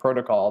same kind of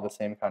protocol, the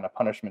same kind of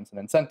punishments and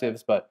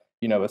incentives, but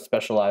is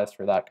specialized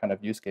for that kind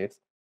of use case.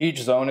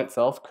 Each zone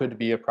itself could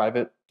be a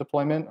private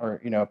deployment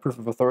or a proof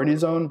of authority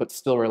zone, but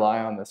still rely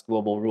on this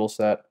global rule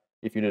set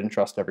if you didn't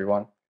trust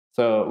everyone.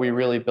 So we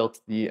really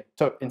built the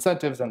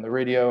incentives and the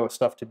radio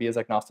stuff to be as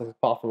agnostic as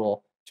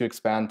possible to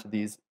expand to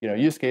these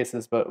use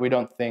cases, but we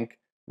don't think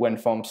when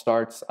foam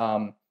starts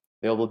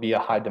there will be a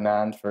high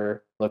demand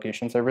for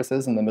location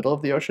services in the middle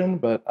of the ocean.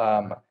 But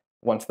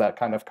once that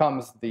kind of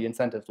comes, the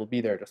incentives will be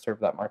there to serve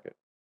that market.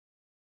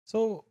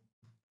 So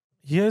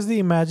here's the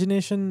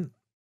imagination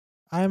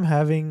I'm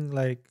having,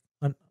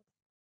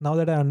 now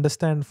that I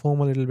understand foam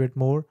a little bit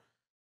more.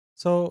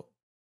 So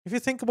if you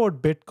think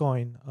about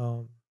Bitcoin,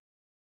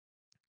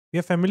 we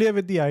are familiar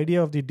with the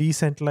idea of the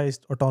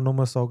decentralized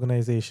autonomous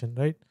organization,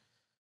 right?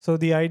 So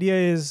the idea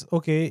is,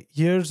 okay,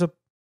 here's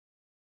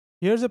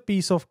a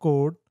piece of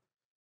code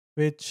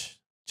which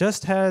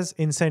just has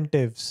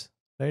incentives,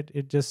 right?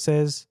 It just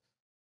says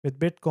with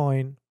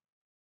Bitcoin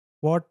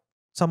what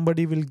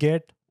somebody will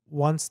get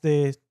once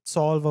they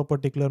solve a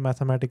particular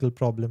mathematical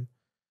problem.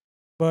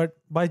 But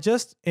by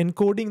just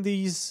encoding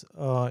these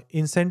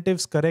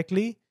incentives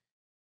correctly,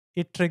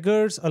 it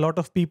triggers a lot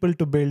of people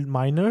to build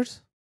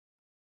miners.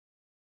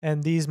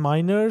 And these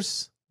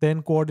miners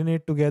then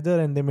coordinate together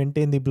and they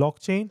maintain the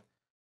blockchain.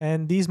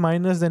 And these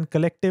miners then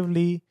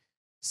collectively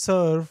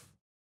serve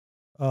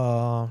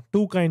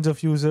two kinds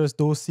of users,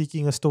 those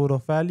seeking a store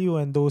of value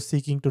and those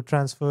seeking to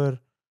transfer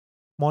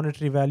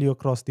monetary value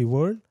across the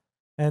world.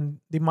 And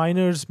the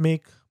miners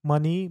make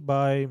money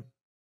by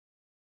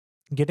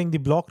getting the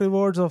block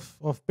rewards of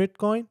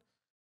Bitcoin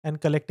and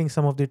collecting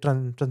some of the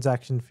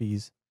transaction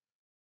fees.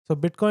 So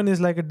Bitcoin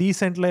is like a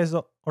decentralized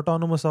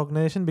autonomous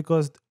organization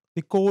because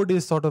the code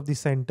is sort of the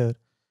center.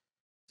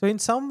 So in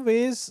some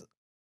ways,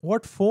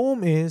 what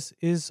Foam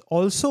is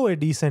also a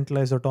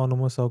decentralized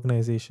autonomous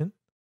organization.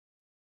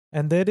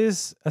 And there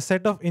is a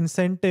set of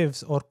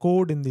incentives or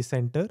code in the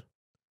center.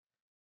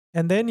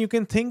 And then you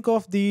can think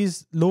of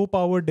these low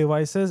powered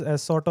devices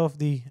as sort of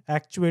the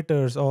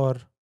actuators or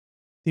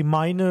the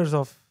miners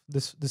of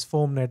this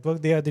Foam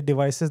network. They are the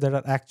devices that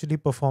are actually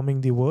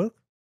performing the work.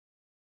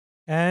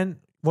 And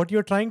what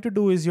you're trying to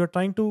do is you're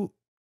trying to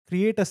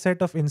create a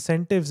set of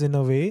incentives in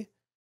a way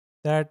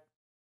that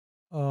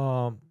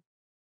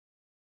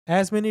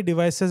as many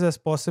devices as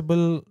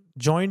possible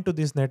join to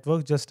this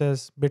network, just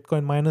as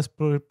Bitcoin miners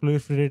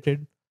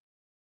proliferated.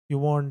 You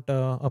want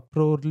a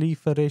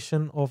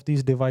proliferation of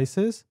these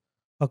devices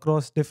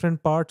across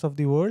different parts of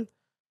the world.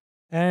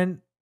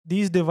 And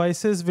these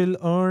devices will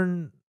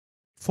earn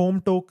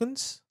Foam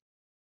tokens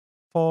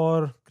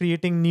for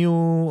creating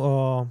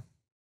new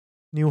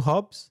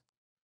hubs.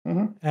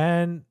 Mm-hmm.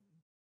 And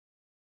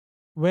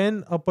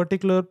when a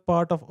particular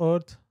part of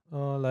Earth,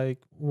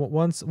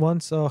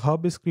 once a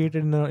hub is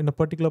created in a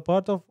particular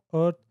part of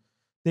Earth,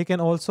 they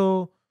can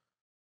also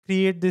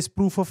create this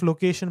proof of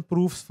location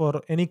proofs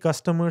for any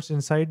customers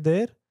inside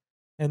there,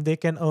 and they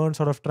can earn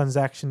sort of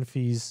transaction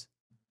fees.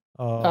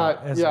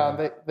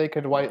 They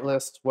could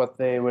whitelist what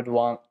they would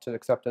want to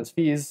accept as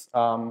fees.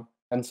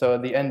 And so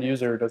the end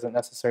user doesn't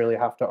necessarily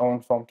have to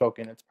own Foam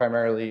token. It's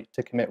primarily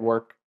to commit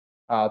work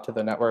to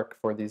the network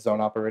for these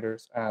zone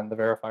operators and the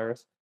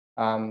verifiers.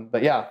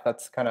 But yeah,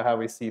 that's kind of how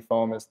we see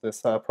Foam as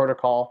this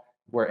protocol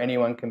where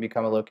anyone can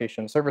become a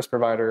location service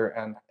provider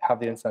and have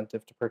the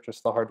incentive to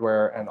purchase the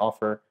hardware and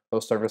offer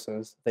those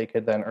services. They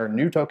could then earn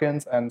new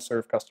tokens and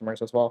serve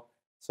customers as well.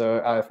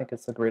 So I think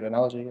it's a great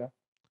analogy. Yeah.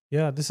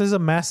 Yeah, this is a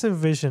massive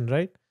vision,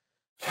 right?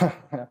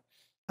 Yeah.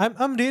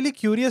 I'm really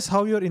curious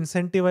how your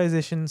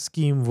incentivization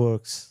scheme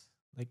works.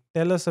 Like,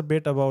 tell us a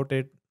bit about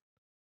it.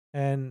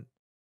 And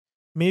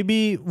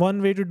maybe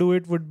one way to do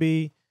it would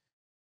be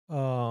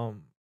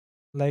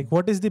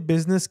what is the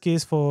business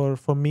case for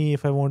me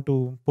if I want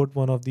to put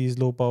one of these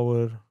low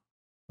power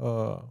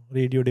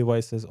radio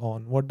devices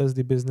on? What does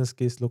the business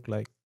case look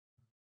like?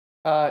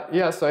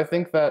 So I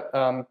think that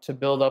to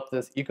build up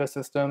this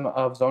ecosystem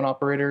of zone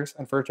operators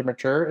and for it to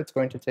mature, it's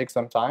going to take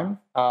some time.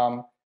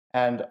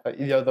 And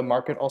the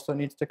market also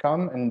needs to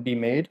come and be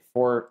made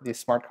for these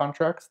smart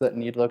contracts that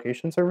need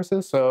location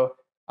services. So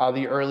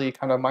the early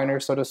kind of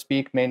miners, so to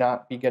speak, may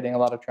not be getting a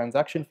lot of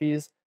transaction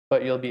fees,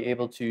 but you'll be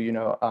able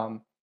to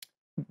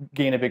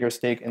gain a bigger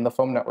stake in the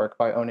Foam network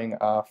by owning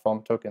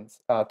Foam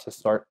tokens to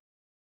start.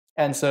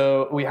 And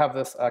so we have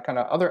this kind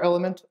of other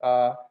element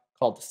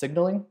called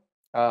signaling.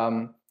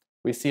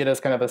 We see it as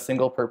kind of a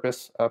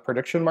single-purpose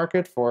prediction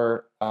market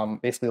for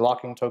basically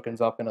locking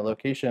tokens up in a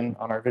location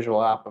on our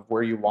visual app of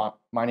where you want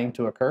mining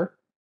to occur.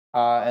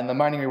 And the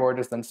mining reward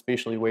is then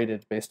spatially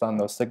weighted based on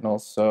those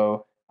signals.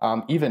 So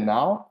even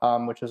now,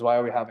 which is why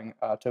we're having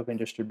token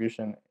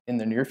distribution in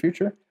the near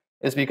future,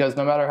 is because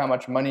no matter how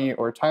much money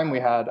or time we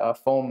had,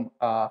 Foam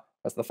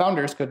as the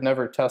founders could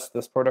never test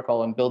this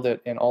protocol and build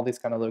it in all these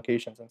kind of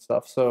locations and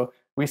stuff. So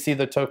we see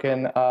the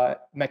token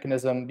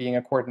mechanism being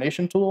a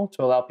coordination tool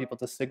to allow people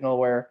to signal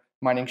where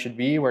mining should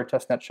be, where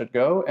testnet should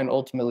go, and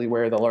ultimately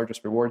where the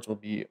largest rewards will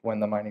be when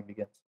the mining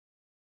begins.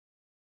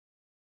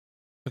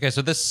 Okay,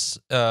 so this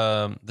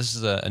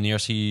is an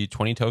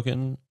ERC20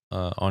 token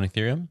on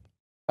Ethereum.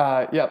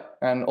 Yep,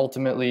 and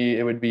ultimately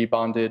it would be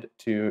bonded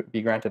to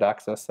be granted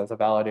access as a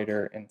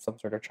validator in some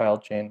sort of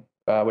child chain,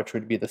 which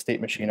would be the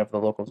state machine of the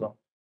local zone.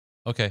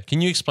 Okay, can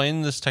you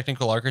explain this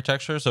technical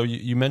architecture? So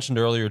you mentioned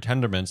earlier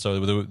Tendermint,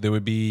 so there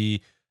would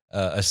be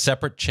a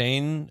separate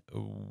chain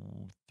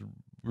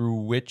through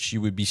which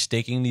you would be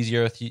staking these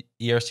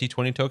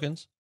ERC20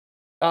 tokens?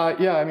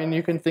 Yeah, I mean,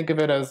 you can think of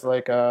it as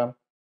like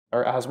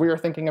or as we are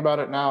thinking about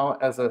it now,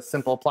 as a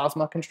simple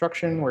plasma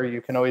construction where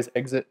you can always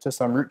exit to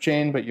some root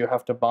chain, but you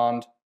have to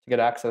bond to get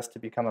access to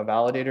become a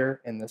validator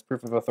in this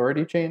proof of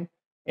authority chain.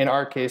 In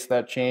our case,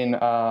 that chain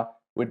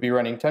would be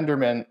running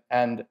Tendermint,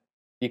 and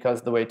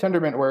because the way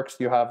Tendermint works,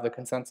 you have the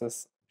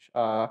consensus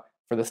for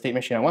the state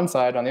machine on one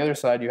side. On the other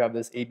side, you have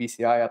this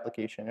ABCI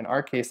application. In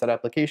our case, that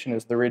application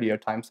is the radio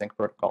timesync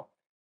protocol.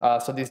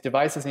 So these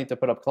devices need to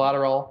put up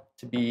collateral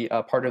to be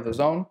part of the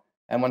zone.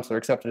 And once they're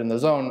accepted in the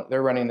zone,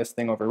 they're running this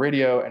thing over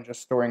radio and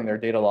just storing their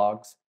data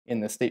logs in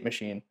the state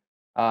machine.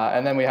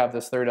 And then we have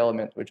this third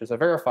element, which is a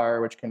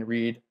verifier, which can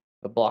read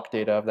the block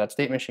data of that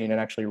state machine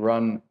and actually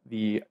run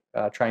the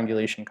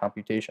triangulation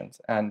computations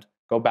and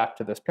go back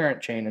to this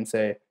parent chain and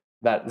say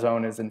that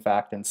zone is in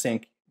fact in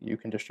sync. You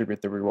can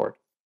distribute the reward.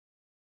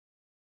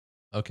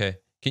 Okay.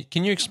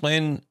 Can you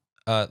explain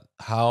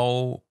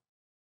how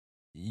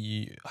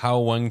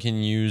one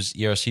can use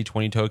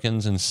ERC20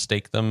 tokens and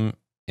stake them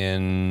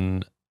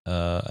in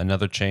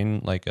another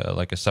chain, like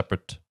a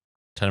separate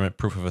Tendermint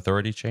proof of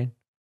authority chain?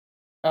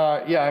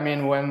 Yeah, I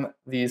mean, when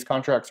these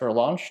contracts are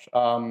launched,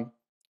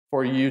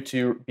 for you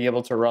to be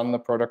able to run the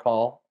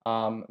protocol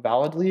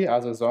validly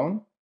as a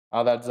zone,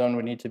 that zone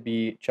would need to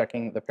be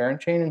checking the parent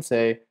chain and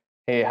say,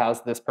 hey,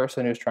 has this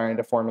person who's trying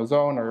to form a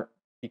zone or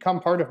become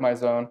part of my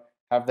zone,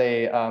 have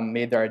they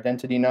made their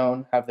identity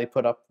known? Have they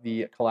put up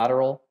the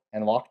collateral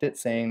and locked it,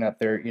 saying that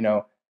they're,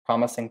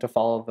 promising to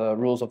follow the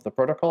rules of the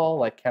protocol?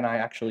 Like, can I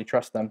actually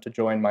trust them to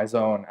join my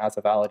zone as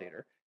a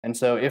validator? And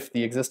so if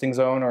the existing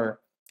zone or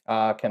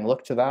can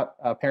look to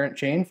that parent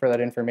chain for that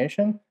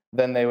information,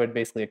 then they would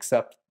basically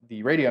accept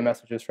the radio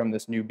messages from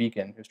this new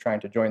beacon who's trying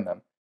to join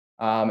them.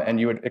 And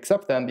you would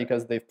accept them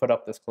because they've put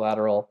up this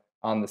collateral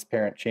on this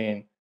parent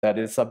chain that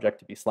is subject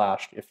to be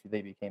slashed if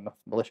they became a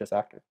malicious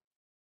actor.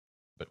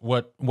 But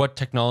what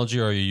technology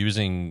are you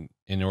using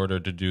in order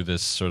to do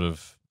this sort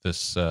of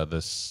this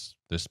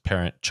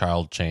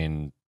parent-child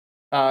chain?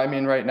 I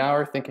mean, right now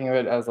we're thinking of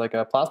it as like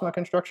a plasma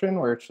construction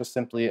where it's just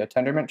simply a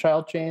Tendermint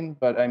child chain.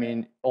 But I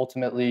mean,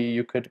 ultimately,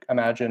 you could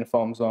imagine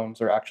foam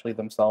zones are actually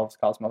themselves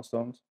Cosmos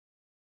zones.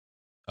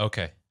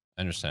 Okay,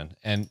 I understand.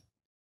 And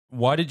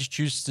why did you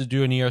choose to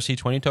do an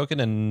ERC20 token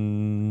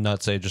and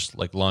not say just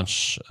like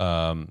launch?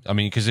 I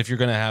mean, because if you're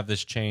going to have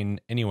this chain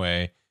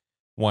anyway,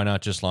 why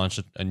not just launch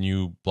a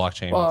new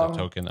blockchain with a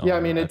token? Yeah, I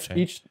mean, it's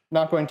each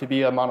not going to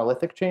be a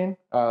monolithic chain.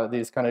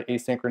 These kind of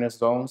asynchronous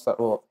zones that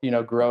will,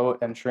 grow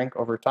and shrink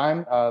over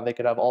time. They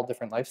could have all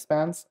different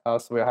lifespans.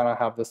 So we kind of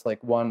have this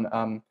like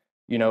one,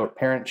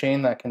 parent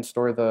chain that can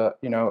store the,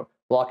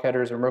 block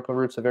headers or Merkle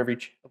roots of every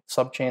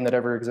subchain that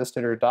ever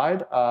existed or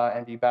died,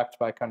 and be backed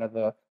by kind of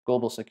the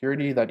global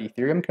security that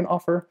Ethereum can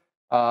offer.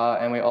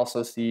 And we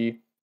also see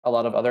a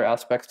lot of other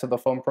aspects to the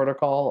Foam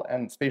protocol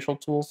and spatial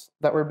tools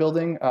that we're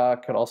building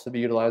could also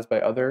be utilized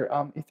by other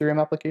Ethereum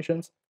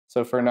applications.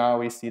 So for now,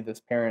 we see this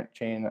parent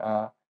chain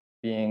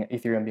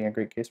Ethereum being a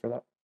great case for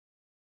that.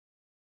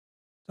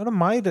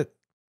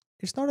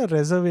 It's not a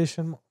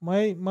reservation.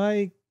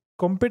 My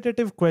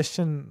competitive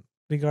question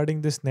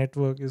regarding this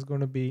network is going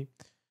to be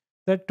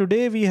that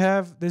today we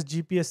have this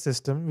GPS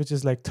system, which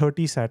is like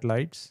 30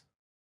 satellites.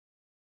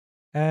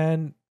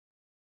 And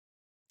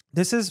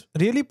this is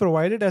really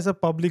provided as a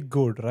public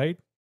good, right?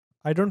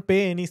 I don't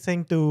pay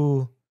anything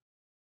to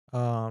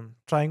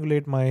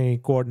triangulate my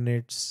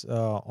coordinates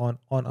on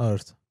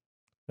Earth,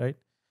 right?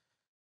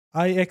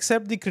 I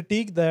accept the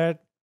critique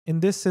that in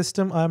this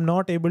system, I'm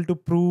not able to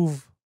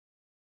prove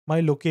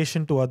my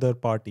location to other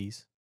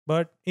parties.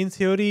 But in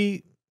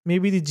theory,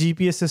 maybe the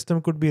GPS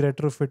system could be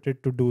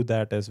retrofitted to do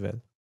that as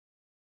well.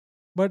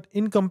 But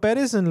in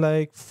comparison,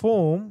 like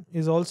Foam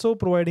is also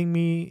providing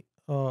me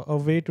a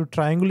way to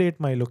triangulate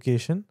my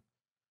location.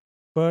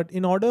 But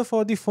in order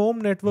for the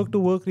Foam network to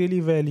work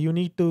really well, you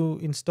need to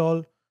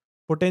install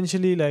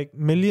potentially like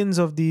millions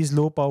of these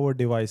low power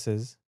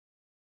devices.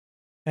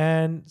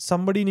 And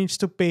somebody needs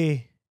to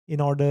pay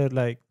in order,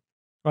 like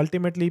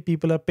ultimately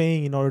people are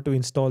paying in order to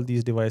install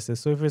these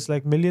devices. So if it's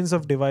like millions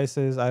of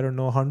devices, I don't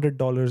know,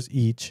 $100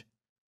 each.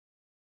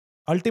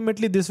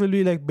 Ultimately, this will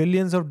be like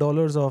billions of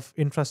dollars of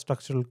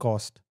infrastructural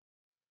cost.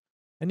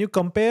 And you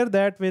compare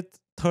that with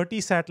 30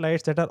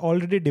 satellites that are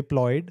already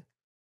deployed,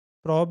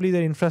 probably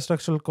their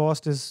infrastructural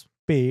cost is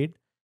paid,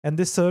 and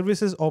this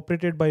service is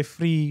operated by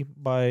free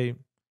by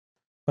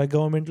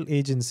governmental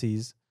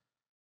agencies.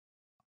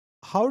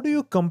 how do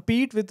you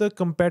compete with a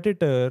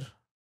competitor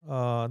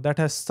that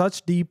has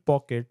such deep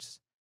pockets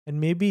and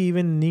maybe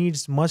even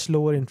needs much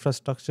lower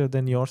infrastructure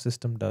than your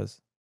system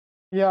does?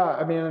 Yeah,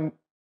 I mean,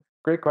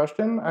 great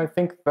question. I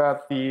think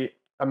that the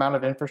amount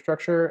of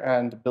infrastructure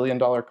and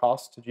billion-dollar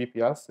cost to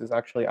GPS is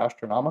actually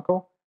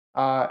astronomical,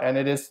 and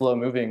it is slow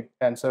moving.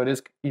 And so it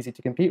is easy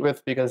to compete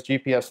with because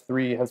GPS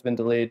 3 has been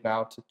delayed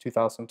now to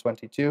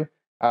 2022,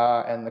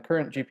 and the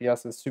current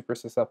GPS is super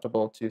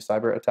susceptible to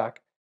cyber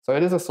attack. So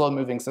it is a slow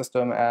moving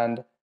system,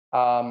 and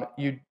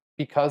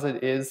because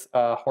it is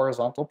a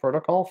horizontal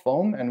protocol,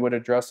 foam, and would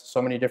address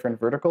so many different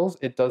verticals,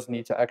 it does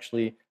need to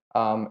actually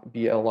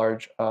be a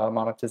large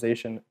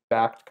monetization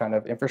backed kind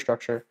of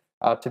infrastructure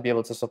to be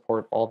able to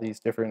support all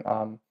these different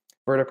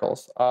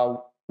verticals.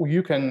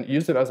 You can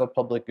use it as a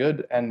public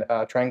good and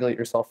triangulate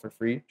yourself for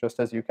free, just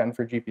as you can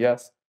for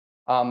GPS.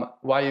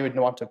 Why you would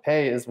want to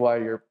pay is why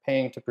you're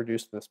paying to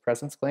produce this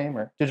presence claim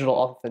or digital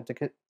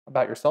authenticate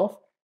about yourself,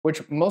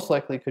 which most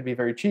likely could be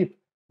very cheap.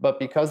 But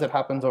because it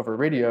happens over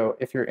radio,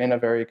 if you're in a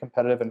very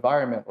competitive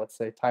environment, let's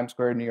say Times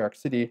Square, New York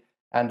City,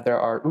 and there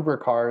are Uber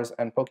cars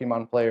and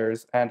Pokemon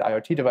players and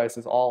IoT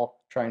devices all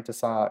trying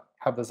to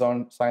have the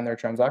zone sign their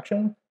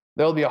transaction,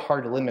 there'll be a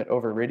hard limit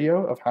over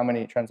radio of how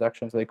many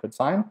transactions they could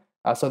sign.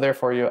 So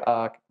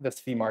therefore, this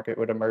fee market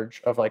would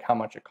emerge of like how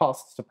much it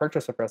costs to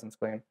purchase a presence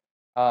claim.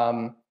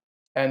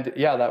 And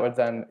yeah, that would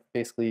then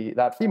basically,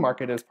 that fee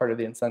market is part of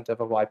the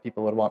incentive of why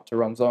people would want to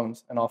run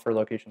zones and offer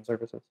location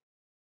services.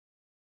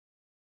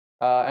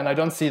 And I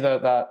don't see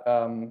that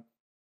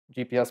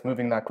GPS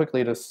moving that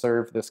quickly to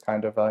serve this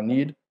kind of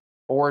need,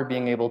 or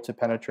being able to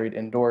penetrate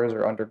indoors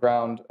or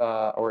underground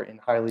or in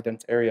highly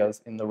dense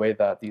areas in the way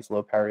that these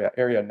low power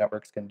area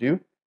networks can do.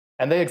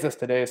 And they exist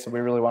today, so we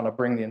really want to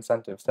bring the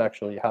incentives to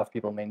actually have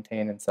people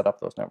maintain and set up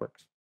those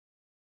networks.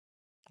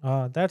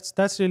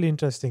 That's really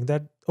interesting.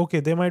 That okay,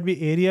 there might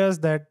be areas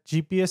that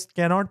GPS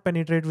cannot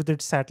penetrate with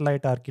its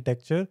satellite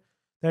architecture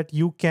that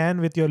you can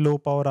with your low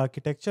power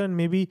architecture, and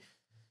maybe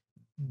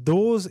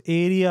those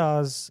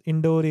areas,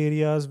 indoor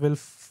areas, will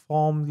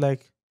form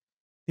like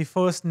the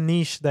first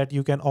niche that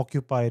you can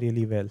occupy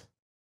really well.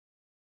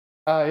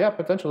 Yeah,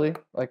 potentially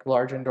like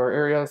large indoor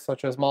areas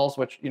such as malls,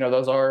 which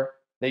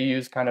they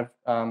use kind of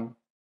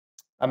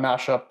a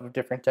mashup of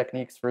different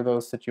techniques for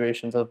those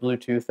situations of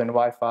Bluetooth and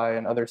Wi-Fi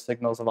and other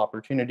signals of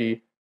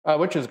opportunity,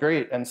 which is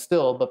great and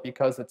still, but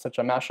because it's such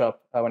a mashup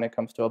when it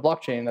comes to a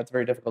blockchain, that's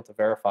very difficult to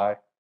verify.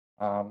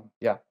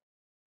 Yeah.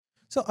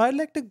 So I'd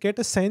like to get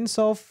a sense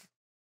of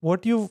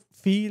what you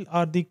feel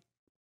are the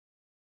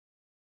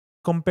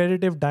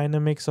competitive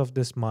dynamics of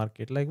this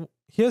market. Like,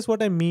 here's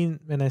what I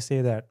mean when I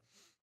say that.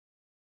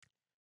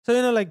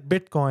 So, like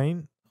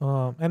Bitcoin,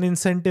 an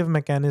incentive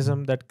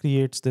mechanism that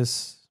creates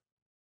this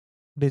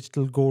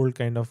digital gold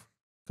kind of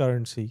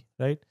currency,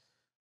 right?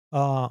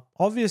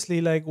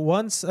 Obviously, like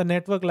once a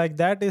network like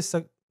that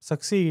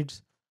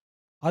succeeds,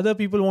 other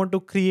people want to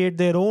create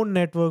their own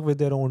network with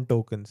their own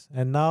tokens.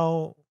 And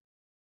now,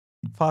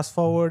 fast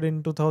forward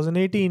in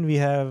 2018, we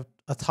have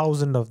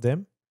 1,000 of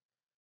them.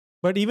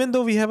 But even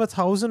though we have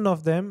 1,000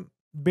 of them,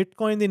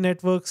 Bitcoin, the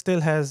network,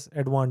 still has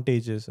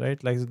advantages,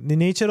 right? Like the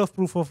nature of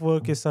proof of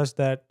work is such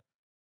that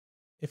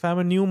if I'm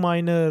a new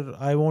miner,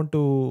 I want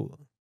to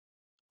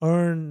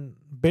earn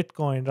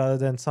Bitcoin rather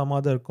than some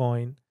other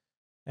coin.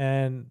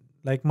 And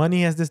like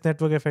money has this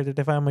network effect that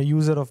if I'm a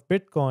user of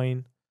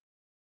Bitcoin,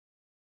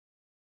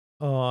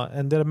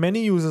 and there are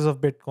many users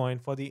of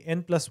Bitcoin, for the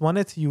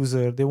n+1th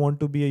user, they want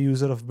to be a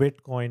user of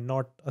Bitcoin,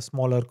 not a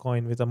smaller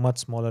coin with a much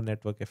smaller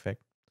network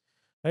effect,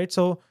 right?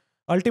 So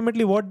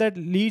ultimately, what that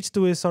leads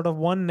to is sort of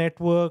one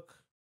network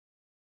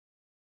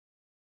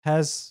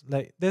has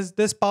like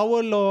there's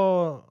power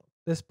law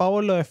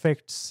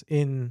effects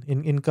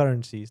in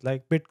currencies.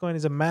 Like Bitcoin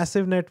is a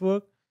massive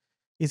network,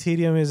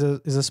 Ethereum is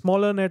a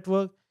smaller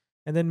network,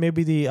 and then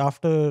maybe the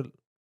after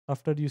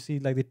you see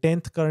like the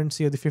 10th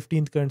currency or the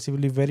 15th currency will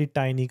be very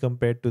tiny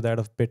compared to that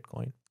of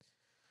Bitcoin.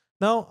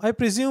 Now I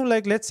presume,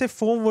 like, let's say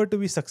Foam were to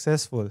be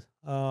successful,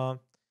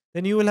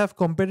 then you will have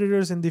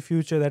competitors in the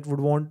future that would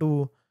want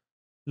to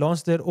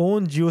launch their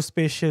own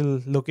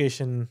geospatial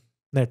location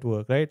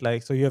network, right?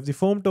 Like, so you have the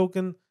Foam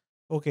token.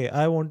 Okay,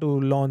 I want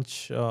to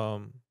launch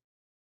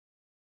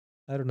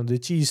I don't know, the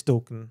cheese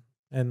token,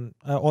 and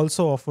I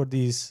also offer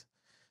these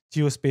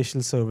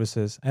geospatial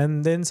services.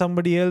 And then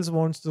somebody else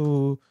wants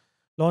to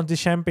launch the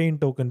champagne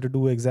token to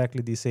do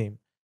exactly the same.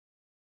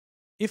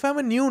 If I'm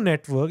a new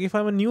network, if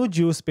I'm a new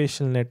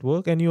geospatial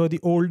network, and you are the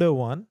older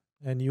one,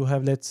 and you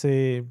have, let's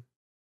say,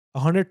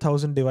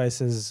 100,000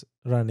 devices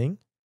running,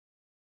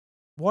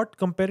 what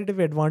competitive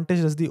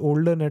advantage does the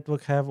older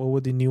network have over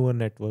the newer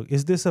network?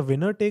 Is this a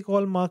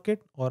winner-take-all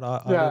market, or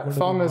are there going to be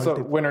Foam is a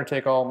multiple?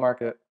 winner-take-all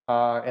market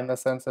in the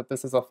sense that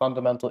this is a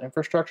fundamental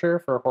infrastructure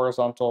for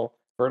horizontal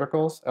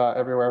verticals,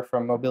 everywhere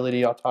from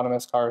mobility,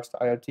 autonomous cars to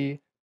IoT.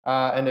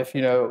 And if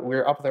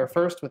we're up there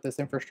first with this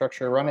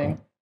infrastructure running,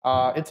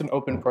 it's an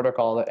open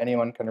protocol that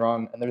anyone can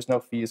run, and there's no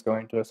fees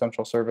going to a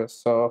central service.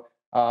 So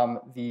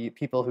the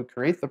people who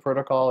create the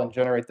protocol and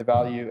generate the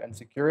value and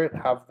secure it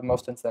have the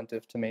most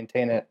incentive to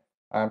maintain it.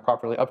 and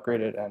properly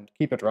upgrade it and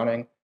keep it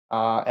running.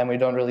 And we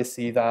don't really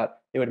see that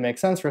it would make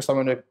sense for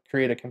someone to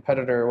create a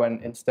competitor when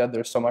instead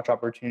there's so much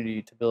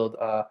opportunity to build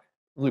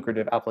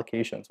lucrative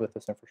applications with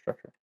this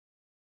infrastructure.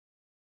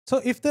 So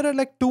if there are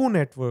like two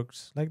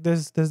networks, like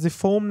there's the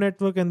foam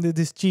network and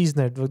this cheese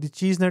network. The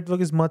cheese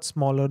network is much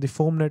smaller. The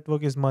foam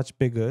network is much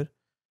bigger.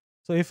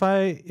 So if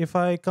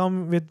I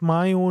come with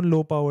my own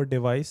low power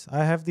device,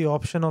 I have the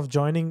option of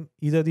joining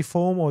either the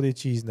foam or the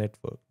cheese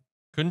network.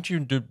 Couldn't you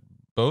do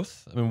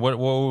both? I mean, what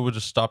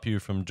would stop you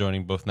from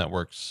joining both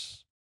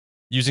networks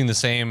using the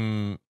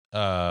same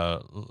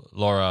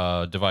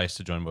LoRa device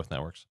to join both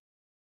networks?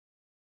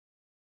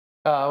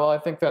 Well, I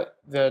think that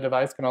the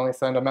device can only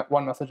send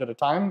one message at a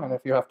time, and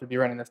if you have to be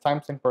running this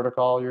time sync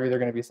protocol, you're either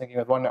going to be syncing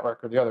with one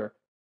network or the other.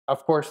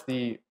 Of course,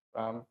 the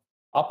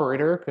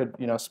operator could,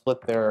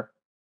 split their,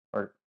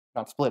 or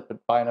not split,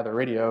 but buy another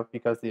radio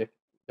because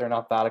they're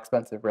not that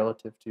expensive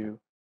relative to,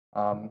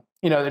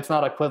 it's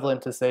not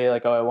equivalent to say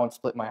like, oh, I won't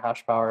split my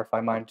hash power if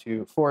I mine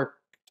to fork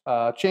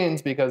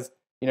chains because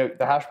the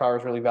hash power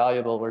is really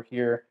valuable. Where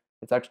here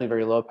it's actually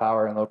very low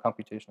power and low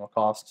computational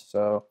cost.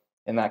 So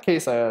in that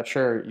case,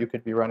 sure, you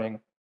could be running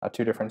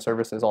two different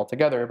services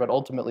altogether, but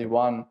ultimately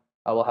one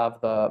will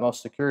have the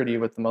most security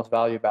with the most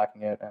value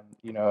backing it, and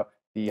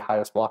the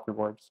highest block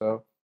reward.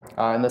 So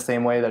in the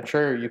same way that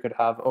sure, you could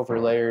have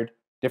overlayered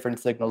different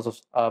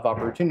signals of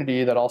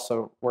opportunity that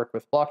also work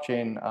with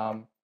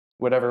blockchain.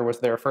 Whatever was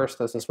there first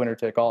as this winner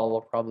take all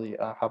will probably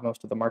have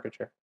most of the market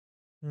share.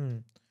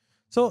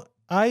 So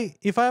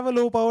if I have a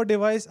low power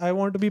device, I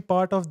want to be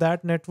part of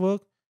that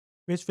network,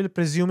 which will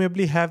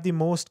presumably have the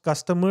most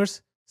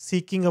customers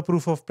seeking a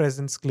proof of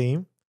presence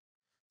claim.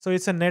 So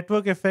it's a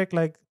network effect,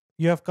 like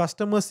you have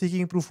customers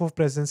seeking proof of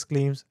presence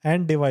claims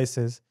and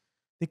devices.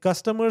 The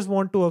customers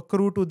want to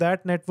accrue to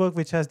that network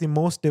which has the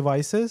most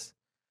devices.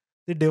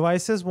 The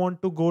devices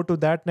want to go to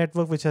that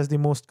network which has the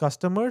most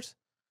customers.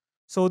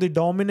 So the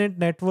dominant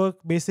network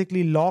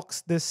basically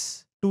locks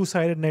this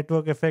two-sided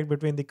network effect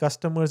between the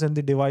customers and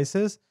the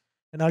devices.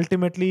 And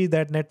ultimately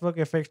that network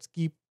effects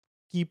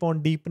keep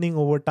on deepening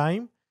over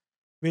time,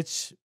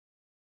 which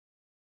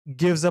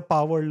gives a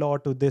power law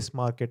to this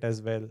market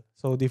as well.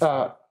 So that's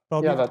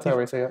how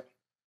we say it.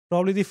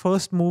 Probably the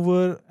first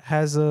mover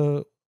has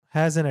an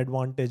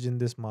advantage in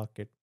this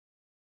market.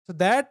 So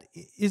that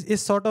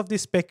is sort of the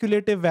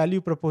speculative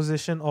value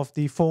proposition of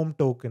the foam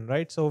token,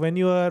 right? So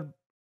when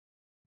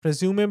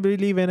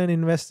presumably when an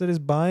investor is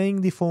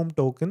buying the foam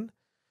token,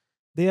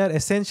 they are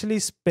essentially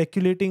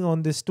speculating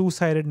on this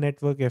two-sided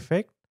network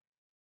effect.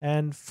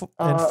 We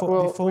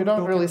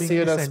don't really see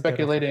it as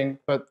speculating,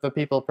 but the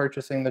people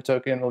purchasing the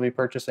token will be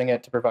purchasing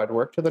it to provide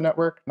work to the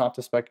network, not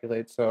to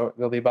speculate. So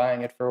they'll be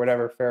buying it for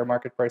whatever fair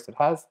market price it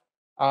has,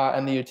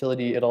 and the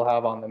utility it'll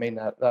have on the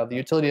mainnet. The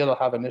utility it'll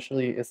have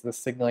initially is the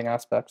signaling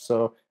aspect.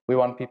 So we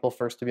want people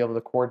first to be able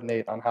to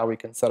coordinate on how we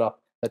can set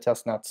up the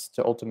test nets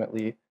to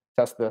ultimately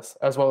test this,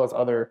 as well as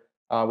other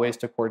ways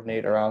to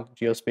coordinate around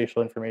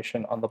geospatial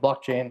information on the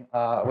blockchain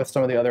with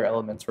some of the other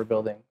elements we're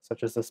building,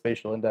 such as the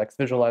spatial index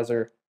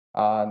visualizer,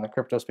 and the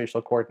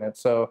crypto-spacial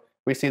coordinates. So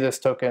we see this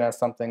token as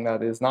something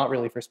that is not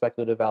really for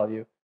speculative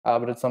value,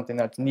 but it's something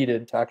that's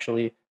needed to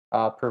actually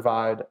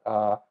provide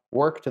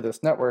work to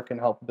this network and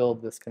help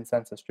build this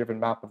consensus-driven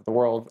map of the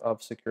world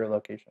of secure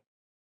location.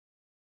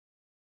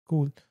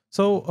 Cool.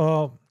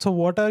 So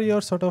what are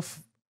your sort of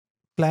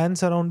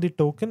plans around the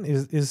token?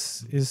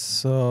 Is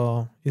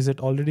it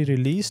already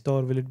released,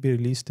 or will it be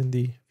released in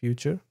the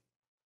future?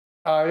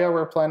 Yeah,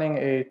 we're planning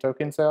a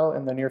token sale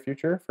in the near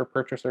future for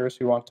purchasers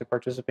who want to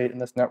participate in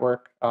this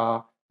network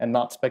and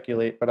not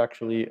speculate, but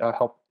actually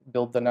help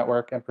build the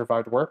network and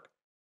provide work.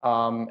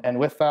 And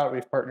with that,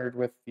 we've partnered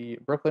with the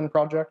Brooklyn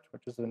Project,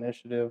 which is an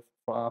initiative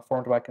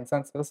formed by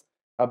consensus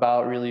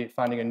about really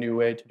finding a new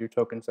way to do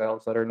token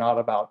sales that are not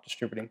about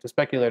distributing to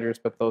speculators,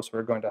 but those who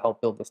are going to help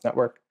build this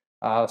network.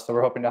 So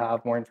we're hoping to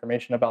have more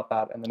information about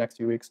that in the next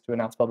few weeks to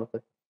announce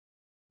publicly.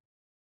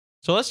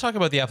 So let's talk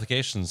about the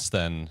applications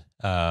then.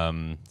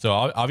 So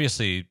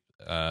obviously,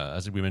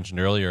 as we mentioned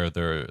earlier,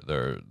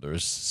 there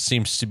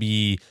seems to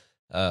be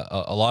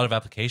a lot of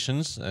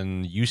applications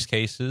and use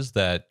cases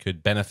that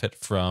could benefit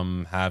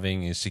from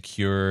having a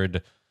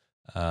secured,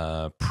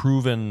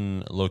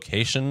 proven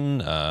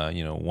location.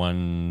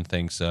 One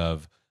thinks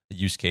of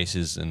use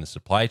cases in the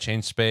supply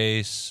chain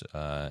space,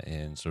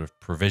 in sort of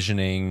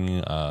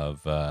provisioning of.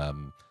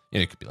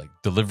 It could be like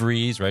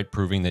deliveries, right?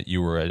 Proving that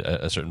you were at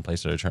a certain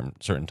place at a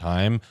certain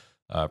time.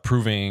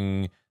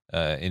 Proving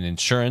in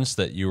insurance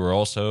that you were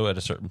also at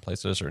a certain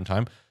place at a certain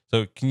time.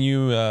 So can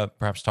you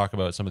perhaps talk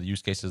about some of the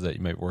use cases that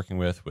you might be working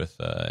with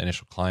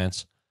initial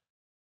clients?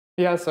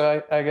 Yeah,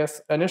 so I guess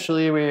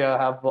initially we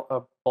have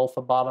both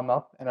a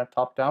bottom-up and a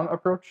top-down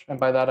approach. And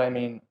by that, I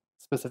mean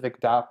specific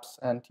Dapps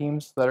and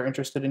teams that are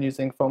interested in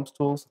using Foam's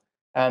tools,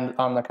 and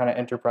on the kind of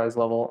enterprise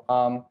level.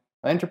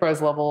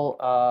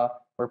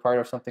 We're part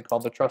of something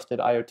called the Trusted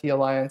IoT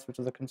Alliance, which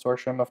is a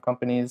consortium of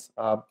companies,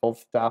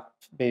 both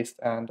Dapps-based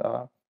and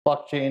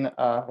blockchain,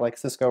 like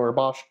Cisco or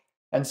Bosch.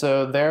 And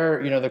so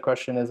there, the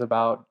question is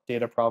about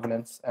data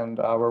provenance, and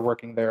we're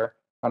working there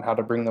on how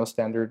to bring those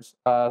standards.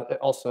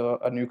 Also,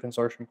 a new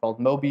consortium called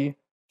MOBI, which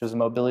is a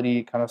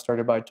mobility kind of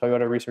started by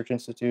Toyota Research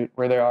Institute,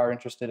 where they are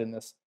interested in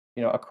this,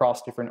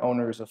 across different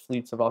owners of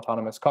fleets of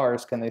autonomous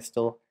cars, can they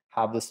still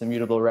have this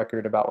immutable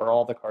record about where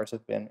all the cars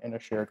have been in a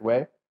shared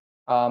way?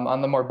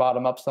 On the more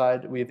bottom-up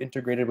side, we've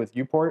integrated with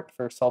Uport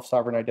for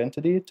self-sovereign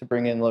identity to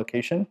bring in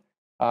location.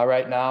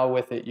 Right now,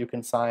 with it, you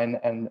can sign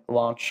and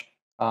launch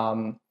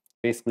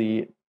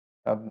basically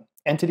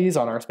entities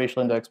on our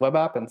Spatial Index web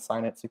app and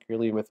sign it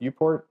securely with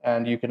Uport.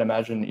 And you can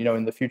imagine,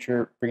 in the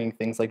future, bringing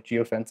things like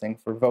geofencing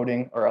for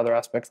voting or other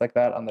aspects like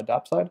that on the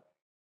Dapps side.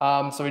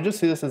 So we just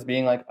see this as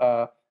being like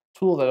a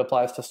tool that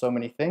applies to so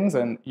many things,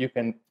 and you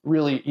can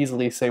really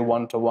easily say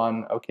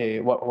one-to-one, okay,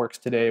 what works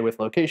today with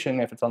location,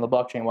 if it's on the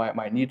blockchain, why it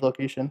might need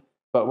location.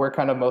 But we're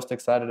kind of most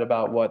excited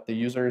about what the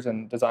users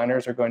and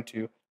designers are going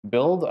to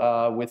build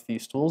with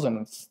these tools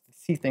and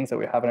see things that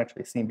we haven't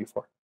actually seen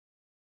before.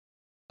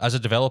 As a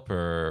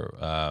developer,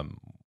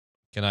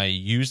 can I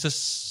use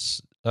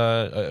this?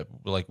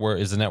 Like, where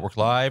is the network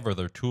live? Are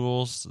there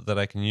tools that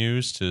I can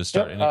use to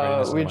start integrating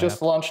this? We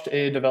just launched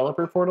a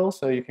developer portal,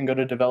 so you can go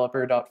to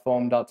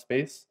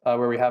developer.foam.space,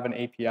 where we have an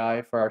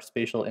API for our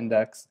spatial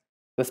index.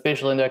 The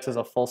spatial index is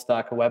a full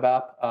stack web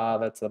app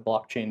that's a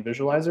blockchain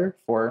visualizer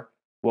for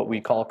what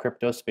we call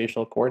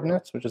crypto-spacial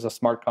coordinates, which is a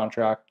smart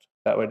contract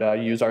that would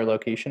use our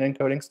location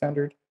encoding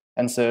standard.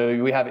 And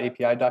so we have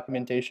API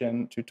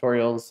documentation,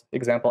 tutorials,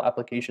 example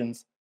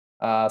applications,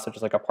 such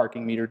as like a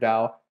parking meter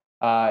DAO.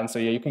 And so,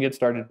 yeah, you can get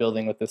started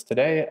building with this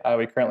today.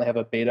 We currently have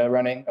a beta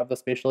running of the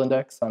spatial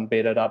index on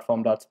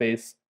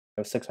beta.foam.space.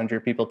 We have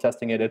 600 people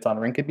testing it. It's on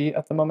Rinkeby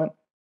at the moment.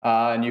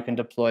 And you can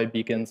deploy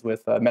beacons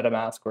with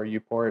MetaMask or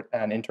Uport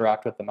and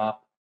interact with the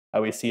map.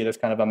 We see it as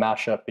kind of a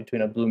mashup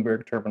between a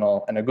Bloomberg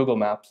terminal and a Google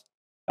Maps.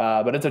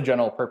 But it's a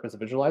general purpose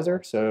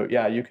visualizer. So,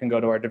 yeah, you can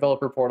go to our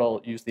developer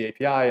portal, use the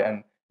API,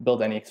 and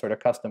build any sort of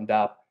custom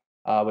DApp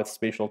with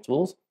spatial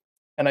tools.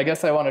 And I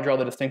guess I want to draw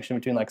the distinction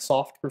between like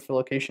soft proof of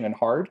location and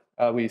hard.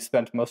 We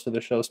spent most of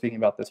the show speaking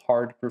about this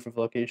hard proof of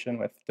location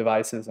with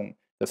devices and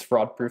this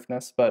fraud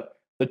proofness. But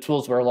the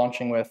tools we're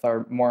launching with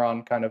are more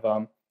on kind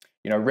of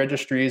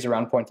registries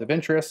around points of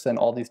interest and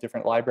all these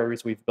different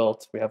libraries we've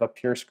built. We have a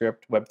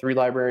PureScript Web3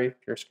 library.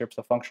 PureScript's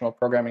a functional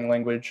programming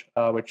language,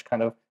 which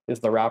kind of is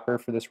the wrapper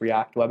for this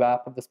React web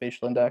app of the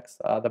spatial index.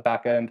 The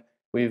backend,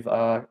 we've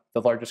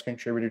the largest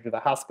contributor to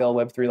the Haskell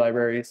Web3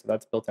 library, so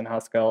that's built in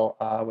Haskell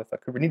with a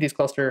Kubernetes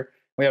cluster.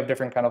 We have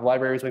different kind of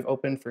libraries we've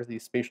opened for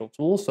these spatial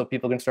tools, so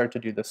people can start to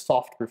do the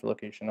soft proof of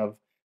location of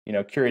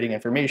curating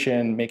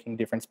information, making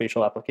different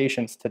spatial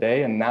applications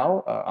today and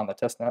now on the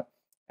testnet.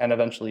 And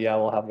eventually, yeah,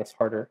 we'll have this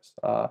harder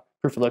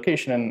proof of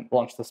location and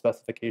launch the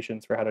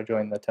specifications for how to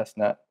join the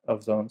testnet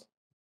of zones.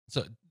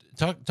 So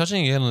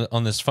touching again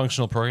on this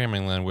functional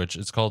programming language,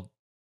 it's called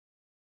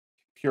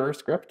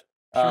PureScript.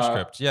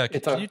 PureScript. Yeah,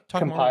 can you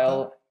talk more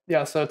about that?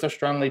 Yeah, so it's a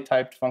strongly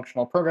typed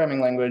functional programming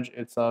language.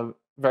 It's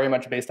very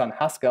much based on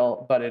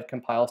Haskell, but it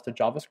compiles to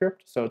JavaScript,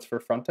 so it's for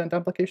front-end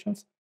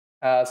applications.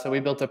 So we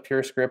built a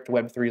PureScript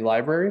Web3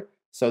 library.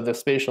 So the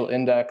spatial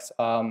index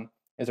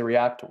is a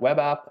React web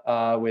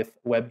app with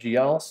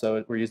WebGL.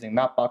 So we're using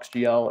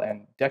Mapbox.gl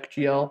and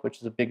DeckGL, which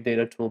is a big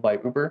data tool by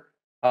Uber.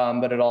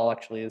 But it all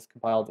actually is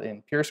compiled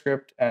in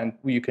PureScript, and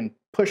you can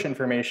push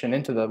information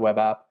into the web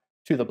app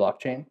to the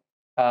blockchain.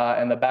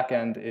 And the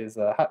backend is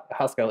a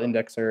Haskell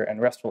indexer and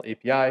RESTful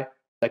API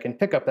that can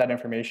pick up that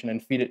information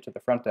and feed it to the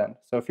front end.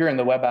 So if you're in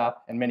the web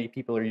app and many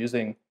people are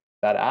using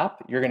that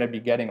app, you're going to be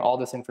getting all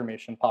this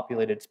information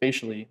populated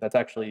spatially that's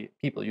actually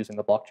people using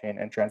the blockchain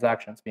and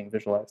transactions being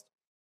visualized.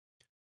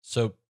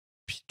 So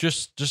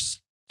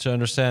just to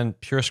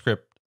understand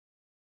PureScript,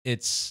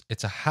 it's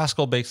a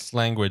Haskell-based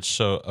language,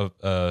 so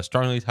a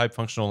strongly typed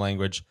functional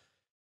language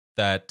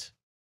that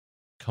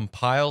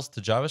compiles to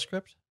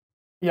JavaScript?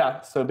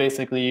 Yeah, so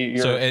basically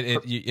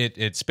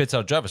it spits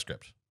out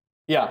JavaScript.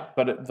 Yeah,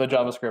 but the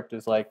JavaScript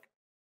is like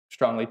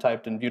strongly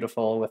typed and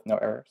beautiful with no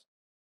errors.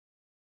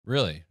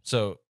 Really?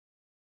 So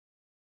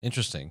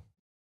interesting.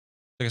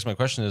 I guess my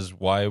question is,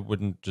 why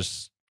wouldn't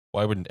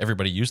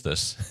everybody use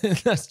this?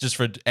 That's just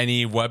for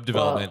any web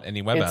development,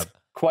 any web app. It's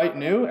quite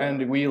new,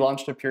 and we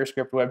launched a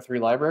PureScript Web3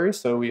 library,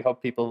 so we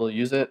hope people will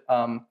use it.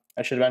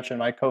 I should mention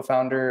my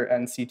co-founder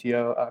and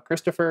CTO,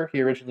 Christopher.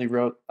 He originally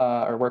wrote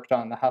or worked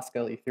on the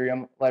Haskell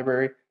Ethereum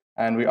library,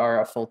 and we are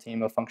a full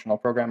team of functional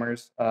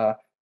programmers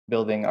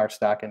building our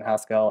stack in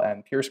Haskell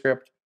and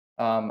PureScript.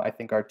 I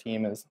think our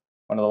team is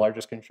one of the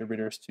largest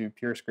contributors to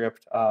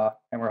PureScript,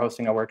 and we're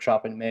hosting a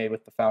workshop in May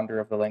with the founder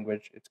of the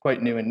language. It's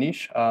quite new and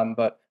niche,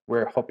 but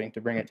we're hoping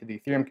to bring it to the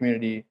Ethereum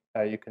community.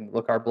 You can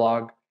look our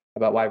blog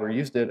about why we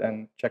used it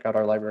and check out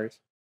our libraries.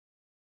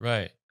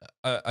 Right.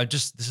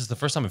 This is the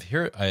first time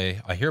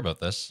I hear about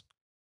this.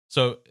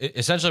 So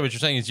essentially, what you're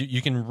saying is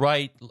you can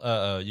write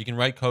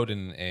code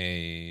in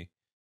a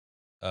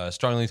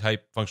strongly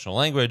typed functional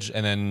language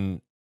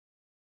and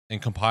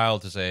compile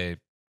to say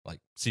like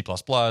C++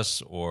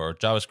 or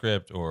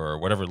JavaScript or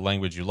whatever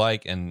language you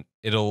like, and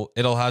it'll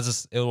have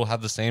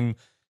the same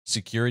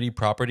security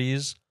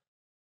properties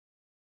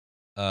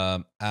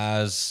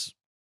as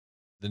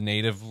the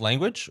native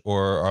language,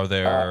 or are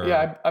there?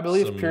 Yeah, I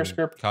believe some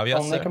PureScript caveats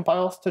only there?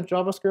 compiles to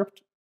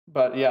JavaScript.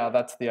 But yeah,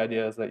 that's the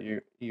idea, is that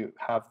you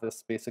have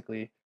this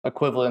basically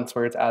equivalence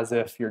where it's as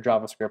if your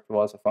JavaScript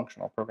was a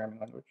functional programming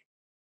language.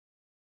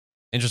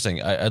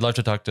 Interesting. I'd love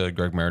to talk to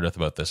Greg Meredith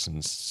about this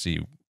and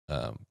see,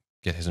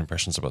 get his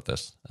impressions about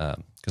this,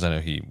 because I know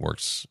he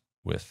works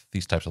with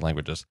these types of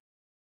languages.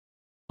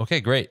 Okay,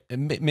 great.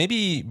 And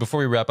maybe before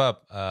we wrap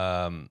up,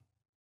 I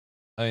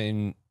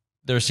mean,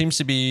 there seems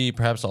to be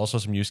perhaps also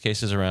some use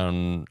cases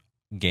around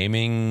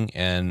gaming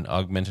and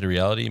augmented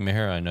reality.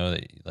 Meher, I know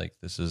that like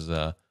this is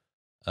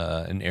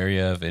an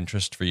area of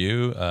interest for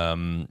you.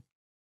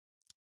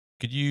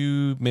 Could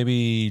you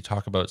maybe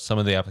talk about some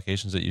of the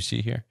applications that you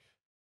see here?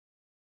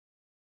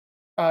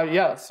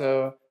 Yeah,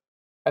 so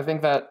I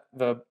think that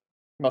the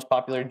most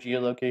popular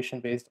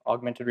geolocation-based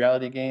augmented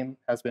reality game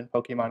has been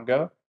Pokemon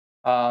Go.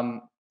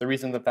 The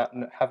reason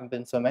that haven't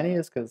been so many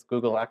is because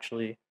Google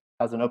actually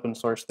has an open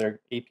source their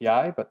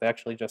API, but they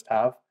actually just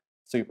have.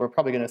 So we're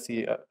probably going to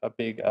see a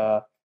big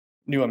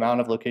new amount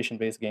of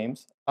location-based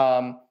games.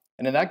 And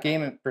in that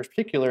game in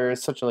particular,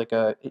 is such like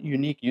a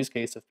unique use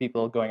case of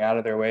people going out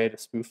of their way to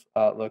spoof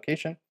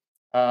location.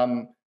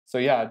 So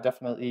yeah,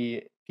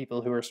 definitely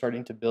people who are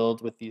starting to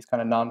build with these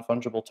kind of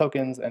non-fungible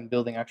tokens and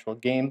building actual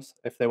games,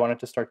 if they wanted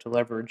to start to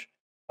leverage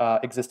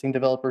existing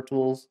developer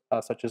tools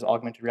such as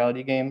augmented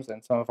reality games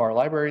and some of our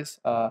libraries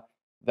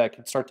that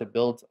could start to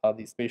build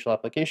these spatial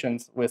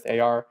applications with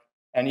AR,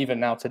 and even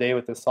now today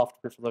with this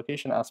soft proof of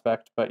location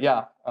aspect. But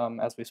yeah,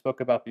 as we spoke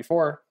about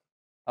before,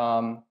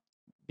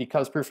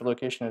 because proof of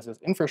location is this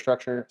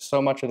infrastructure,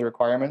 so much of the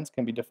requirements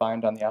can be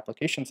defined on the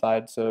application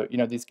side. So,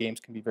 these games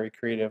can be very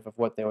creative of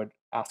what they would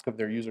ask of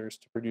their users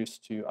to produce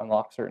to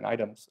unlock certain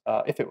items,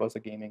 if it was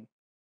a gaming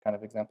kind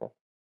of example.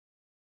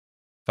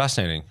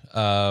 Fascinating.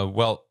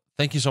 Well,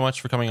 thank you so much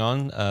for coming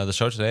on the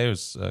show today. It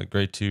was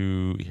great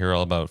to hear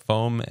all about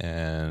Foam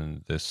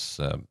and this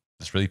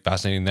really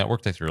fascinating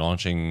network that you're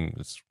launching.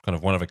 It's kind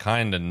of one of a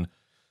kind and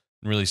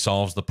really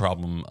solves the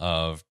problem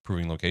of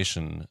proving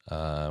location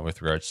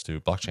with regards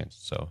to blockchains.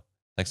 So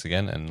thanks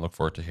again, and look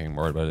forward to hearing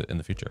more about it in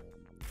the future.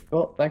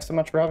 Cool. Thanks so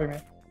much for having me.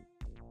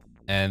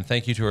 And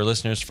thank you to our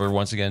listeners for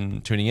once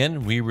again tuning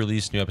in. We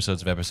release new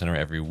episodes of Epicenter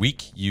every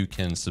week. You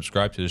can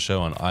subscribe to the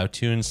show on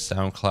iTunes,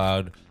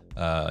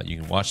 SoundCloud. You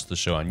can watch the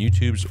show on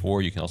YouTube,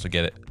 or you can also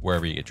get it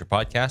wherever you get your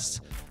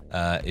podcasts.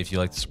 If you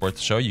like to support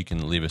the show, you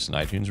can leave us an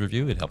iTunes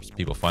review. It helps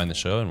people find the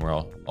show, and we're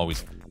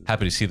always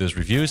happy to see those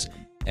reviews.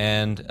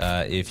 And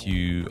if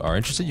you are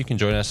interested, you can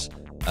join us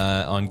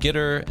on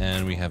Gitter,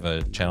 and we have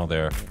a channel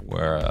there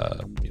where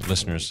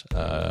listeners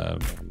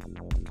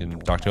can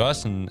talk to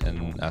us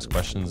and ask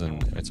questions,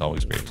 and it's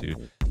always great to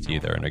see you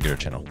there in our Gitter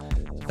channel.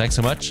 So thanks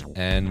so much,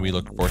 and we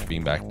look forward to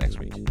being back next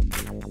week.